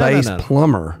service-based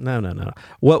plumber? No.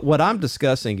 What I'm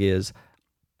discussing is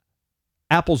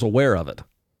Apple's aware of it.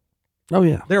 Oh,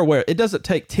 yeah. They're aware. It doesn't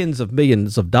take tens of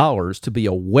millions of dollars to be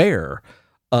aware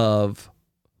of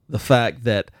the fact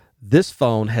that this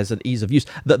phone has an ease of use.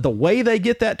 The way they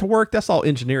get that to work, that's all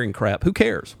engineering crap. Who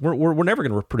cares? We're never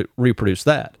going to reproduce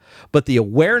that. But the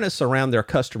awareness around their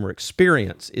customer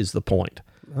experience is the point.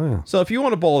 Oh, yeah. So if you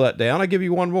want to boil that down, I'll give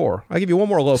you one more. I'll give you one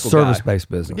more local service-based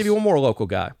business. I'll give you one more local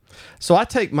guy. So I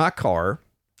take my car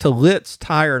to Litz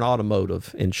Tire and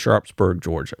Automotive in Sharpsburg,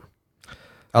 Georgia.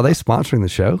 Are they sponsoring the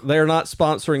show? They're not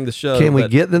sponsoring the show. Can we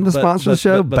get them to sponsor the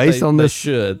show based on this?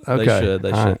 They should. Okay. They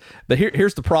should. Right. But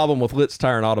here's the problem with Litz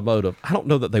Tire and Automotive. I don't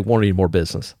know that they want any more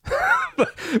business.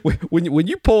 when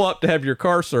you pull up to have your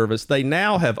car serviced, they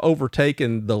now have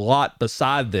overtaken the lot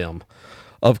beside them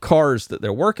of cars that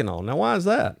they're working on. Now, why is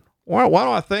that? Why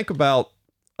do I think about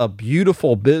a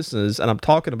beautiful business, and I'm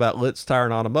talking about Litz Tire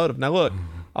and Automotive. Now, look,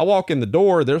 I walk in the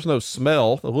door. There's no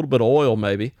smell, a little bit of oil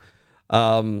maybe.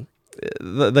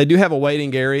 They do have a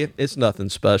waiting area. It's nothing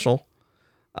special.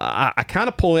 I kind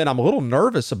of pull in. I'm a little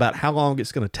nervous about how long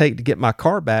it's going to take to get my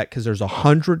car back because there's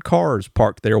 100 cars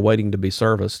parked there waiting to be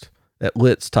serviced at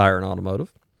Litz Tire and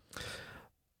Automotive.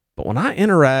 But when I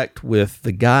interact with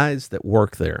the guys that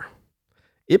work there,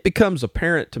 it becomes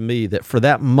apparent to me that for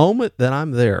that moment that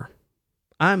I'm there,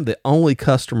 I'm the only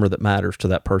customer that matters to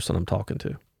that person I'm talking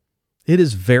to. It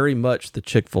is very much the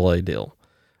Chick-fil-A deal,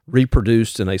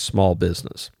 reproduced in a small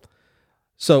business.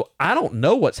 So I don't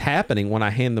know what's happening when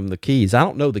I hand them the keys. I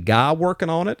don't know the guy working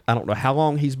on it. I don't know how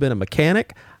long he's been a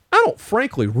mechanic. I don't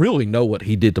frankly really know what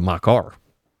he did to my car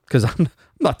because I'm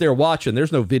not there watching.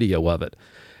 There's no video of it.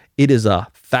 It is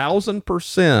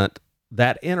 1,000%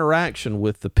 that interaction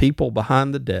with the people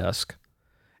behind the desk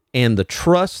and the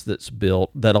trust that's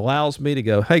built that allows me to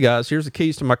go, hey guys, here's the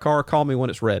keys to my car. Call me when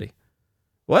it's ready.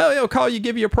 Well, he'll call you,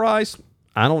 give you a price.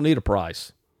 I don't need a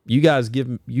price. You guys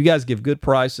give good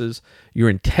prices. Your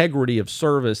integrity of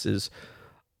service is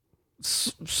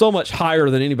so much higher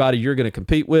than anybody you're going to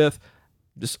compete with.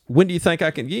 Just when do you think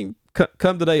I can? You can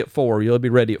come today at 4. You'll be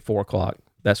ready at 4 o'clock.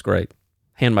 That's great.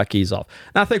 Hand my keys off.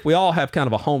 And I think we all have kind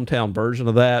of a hometown version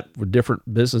of that with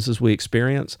different businesses we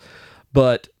experience,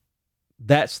 but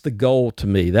that's the goal to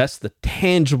me. That's the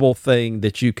tangible thing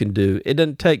that you can do. It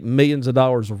doesn't take millions of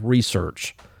dollars of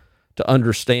research to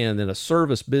understand in a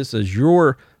service business,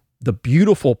 the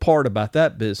beautiful part about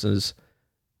that business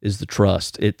is the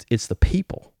trust. It's the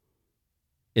people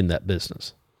in that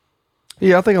business.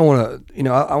 Yeah, I think I want to,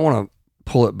 I want to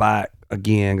pull it back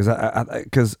again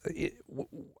because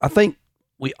I think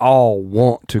we all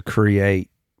want to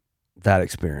create that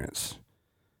experience.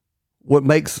 What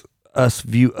makes us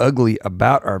view ugly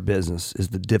about our business is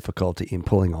the difficulty in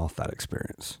pulling off that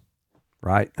experience,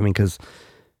 right? I mean, because,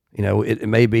 it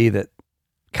may be that,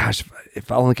 gosh,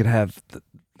 if I only could have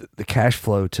the cash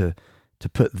flow to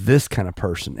put this kind of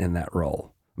person in that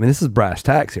role. I mean, this is brass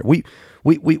tacks here. We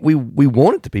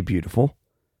want it to be beautiful,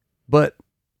 but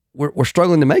we're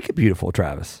struggling to make it beautiful,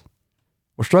 Travis.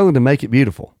 We're struggling to make it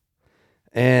beautiful.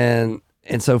 And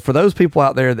so for those people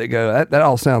out there that go, that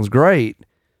all sounds great,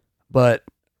 but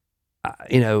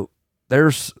I'm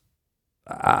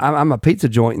a pizza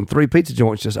joint and 3 pizza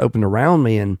joints just opened around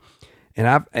me, and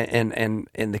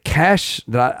the cash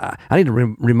that I need to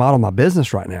remodel my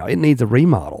business right now. It needs a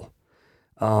remodel.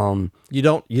 You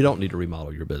don't need to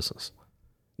remodel your business.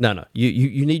 No.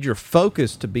 You need your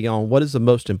focus to be on what is the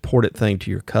most important thing to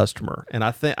your customer. And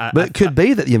I think, but it could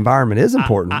be that the environment is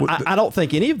important. I don't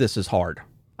think any of this is hard.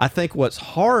 I think what's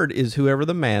hard is whoever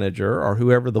the manager or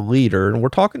whoever the leader, and we're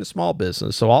talking to small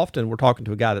business, so often we're talking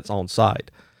to a guy that's on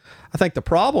site. I think the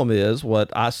problem is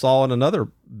what I saw in another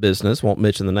business, won't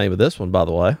mention the name of this one, by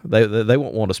the way. They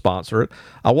won't want to sponsor it.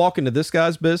 I walk into this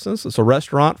guy's business. It's a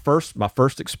restaurant. My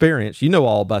first experience. You know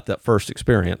all about that first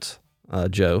experience,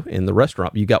 Joe, in the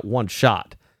restaurant. You got one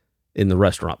shot in the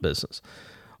restaurant business.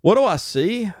 What do I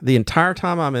see the entire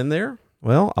time I'm in there?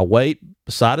 Well, I wait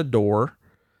beside a door.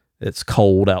 It's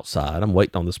cold outside. I'm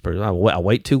waiting on this person. I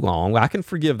wait too long. I can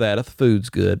forgive that if the food's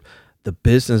good. The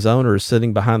business owner is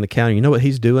sitting behind the counter. You know what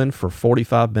he's doing for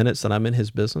 45 minutes that I'm in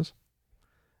his business?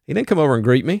 He didn't come over and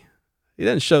greet me. He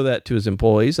didn't show that to his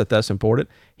employees that that's important.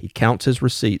 He counts his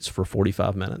receipts for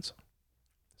 45 minutes.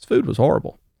 His food was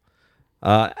horrible.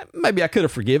 Maybe I could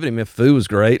have forgiven him if food was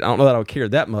great. I don't know that I would care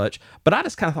that much. But I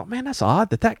just kind of thought, man, that's odd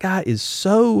that guy is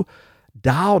so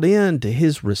dialed in to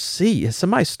his receipt. Has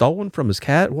somebody stolen from his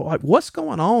cat? What's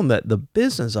going on that the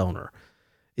business owner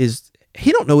is,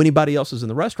 he don't know anybody else is in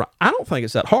the restaurant. I don't think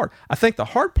it's that hard. I think the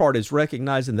hard part is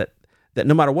recognizing that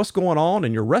no matter what's going on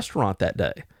in your restaurant that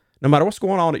day, no matter what's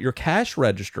going on at your cash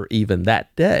register even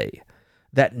that day,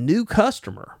 that new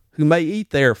customer who may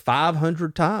eat there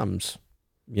 500 times,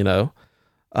 you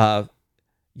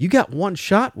got one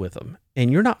shot with them. And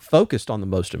you're not focused on the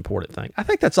most important thing. I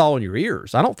think that's all in your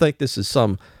ears. I don't think this is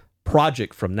some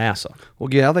project from NASA. Well,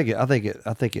 yeah,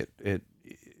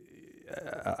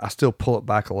 I still pull it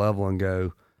back a level and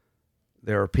go,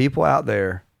 there are people out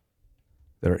there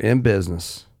that are in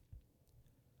business,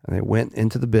 and they went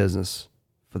into the business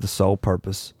for the sole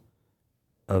purpose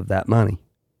of that money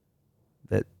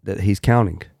that he's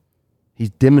counting. He's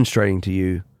demonstrating to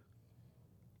you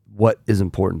what is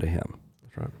important to him.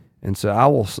 And so I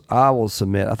will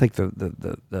submit. I think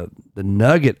the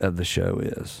nugget of the show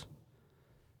is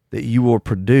that you will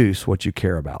produce what you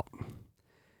care about,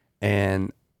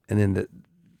 and then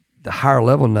the higher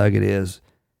level nugget is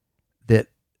that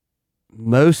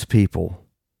most people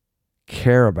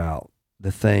care about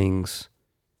the things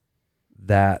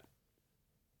that,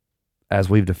 as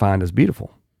we've defined, as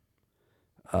beautiful.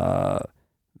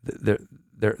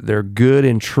 They're good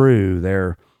and true.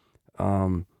 They're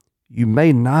you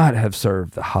may not have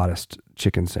served the hottest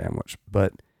chicken sandwich,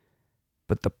 but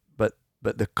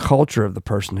the culture of the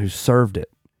person who served it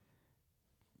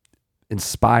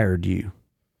inspired you.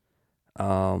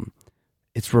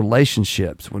 It's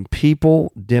relationships. When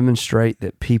people demonstrate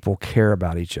that people care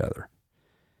about each other,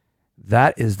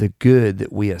 that is the good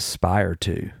that we aspire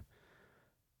to.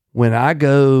 When I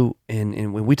go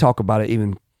and when we talk about it,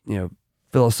 even,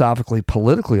 philosophically,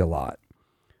 politically a lot,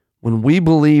 when we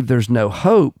believe there's no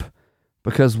hope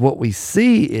because what we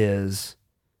see is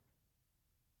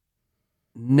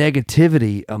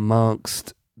negativity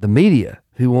amongst the media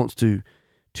who wants to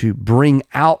bring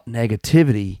out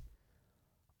negativity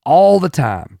all the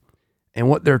time. And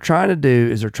what they're trying to do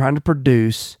is they're trying to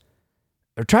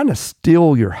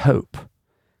steal your hope,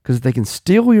 because if they can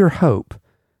steal your hope,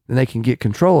 then they can get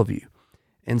control of you.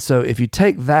 And so if you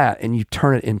take that and you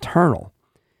turn it internal,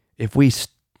 if we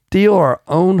steal our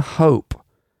own hope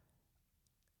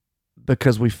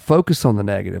because we focus on the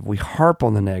negative, we harp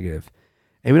on the negative,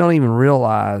 and we don't even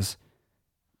realize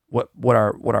what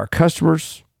our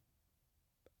customers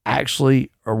actually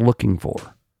are looking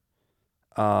for.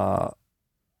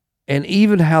 And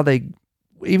even how the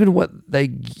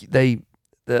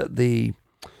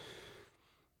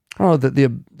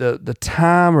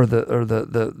time or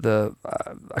the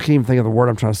I can't even think of the word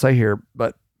I'm trying to say here,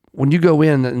 but when you go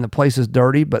in and the place is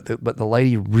dirty, but the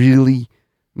lady really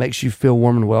makes you feel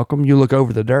warm and welcome, you look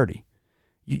over the dirty.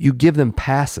 You give them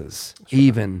passes. That's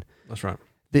even right. That's right.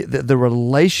 The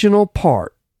relational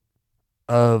part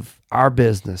of our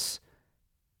business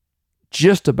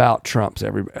just about trumps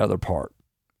every other part.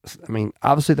 I mean,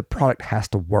 obviously the product has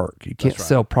to work. You can't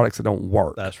sell products that don't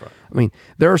work. That's right. I mean,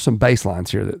 there are some baselines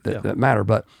here that matter,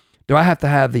 but do I have to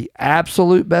have the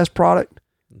absolute best product?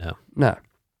 No.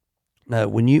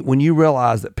 When you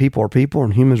realize that people are people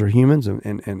and humans are humans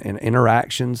and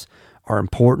interactions are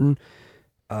important,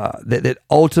 that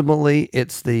ultimately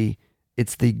it's the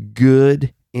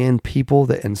good in people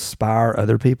that inspire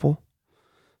other people.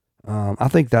 I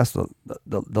think that's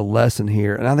the lesson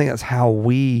here, and I think that's how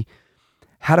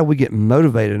do we get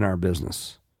motivated in our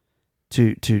business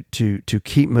to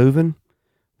keep moving?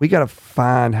 We got to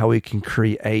find how we can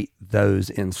create those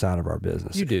inside of our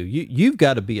business. You do. You've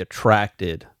got to be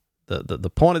attracted.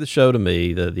 The point of the show to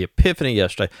me, the epiphany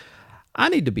yesterday, I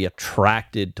need to be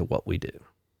attracted to what we do.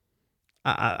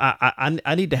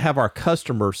 I need to have our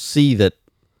customers see that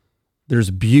there's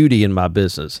beauty in my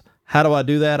business. How do I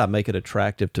do that? I make it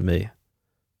attractive to me.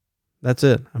 That's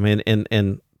it. I mean,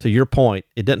 and to your point,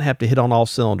 it doesn't have to hit on all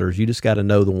cylinders. You just got to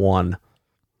know the one,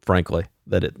 frankly,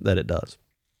 that it does.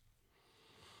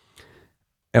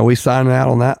 And we signing out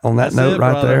on that That's note it,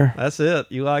 right brother. there. That's it.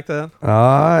 You like that? All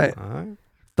right.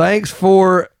 Thanks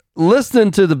for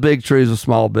listening to the Big Truths of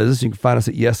Small Business. You can find us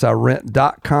at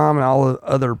yesirent.com and all the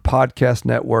other podcast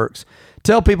networks.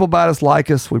 Tell people about us,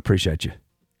 like us. We appreciate you.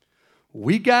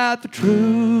 We got the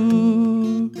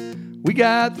truth. We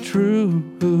got the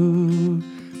truth.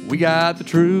 We got the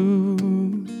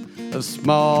truth of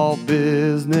small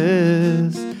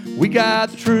business. We got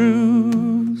the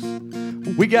truth.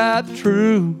 We got the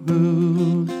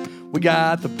truth. We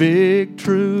got the big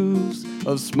truths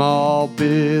of small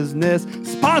business.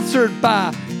 Sponsored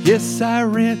by Yes I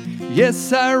Rent,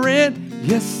 Yes I Rent,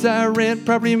 Yes I Rent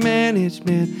Property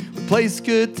Management. Replace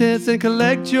good tenants and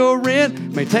collect your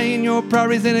rent. Maintain your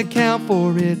properties and account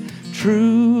for it.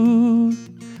 Truth.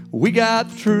 We got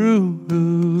the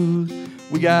truth.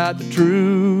 We got the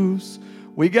truths.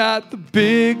 We got the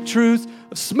big truths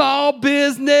of small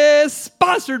business.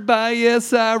 Sponsored by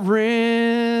Yes I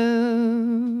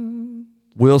Rent.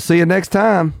 We'll see you next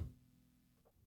time.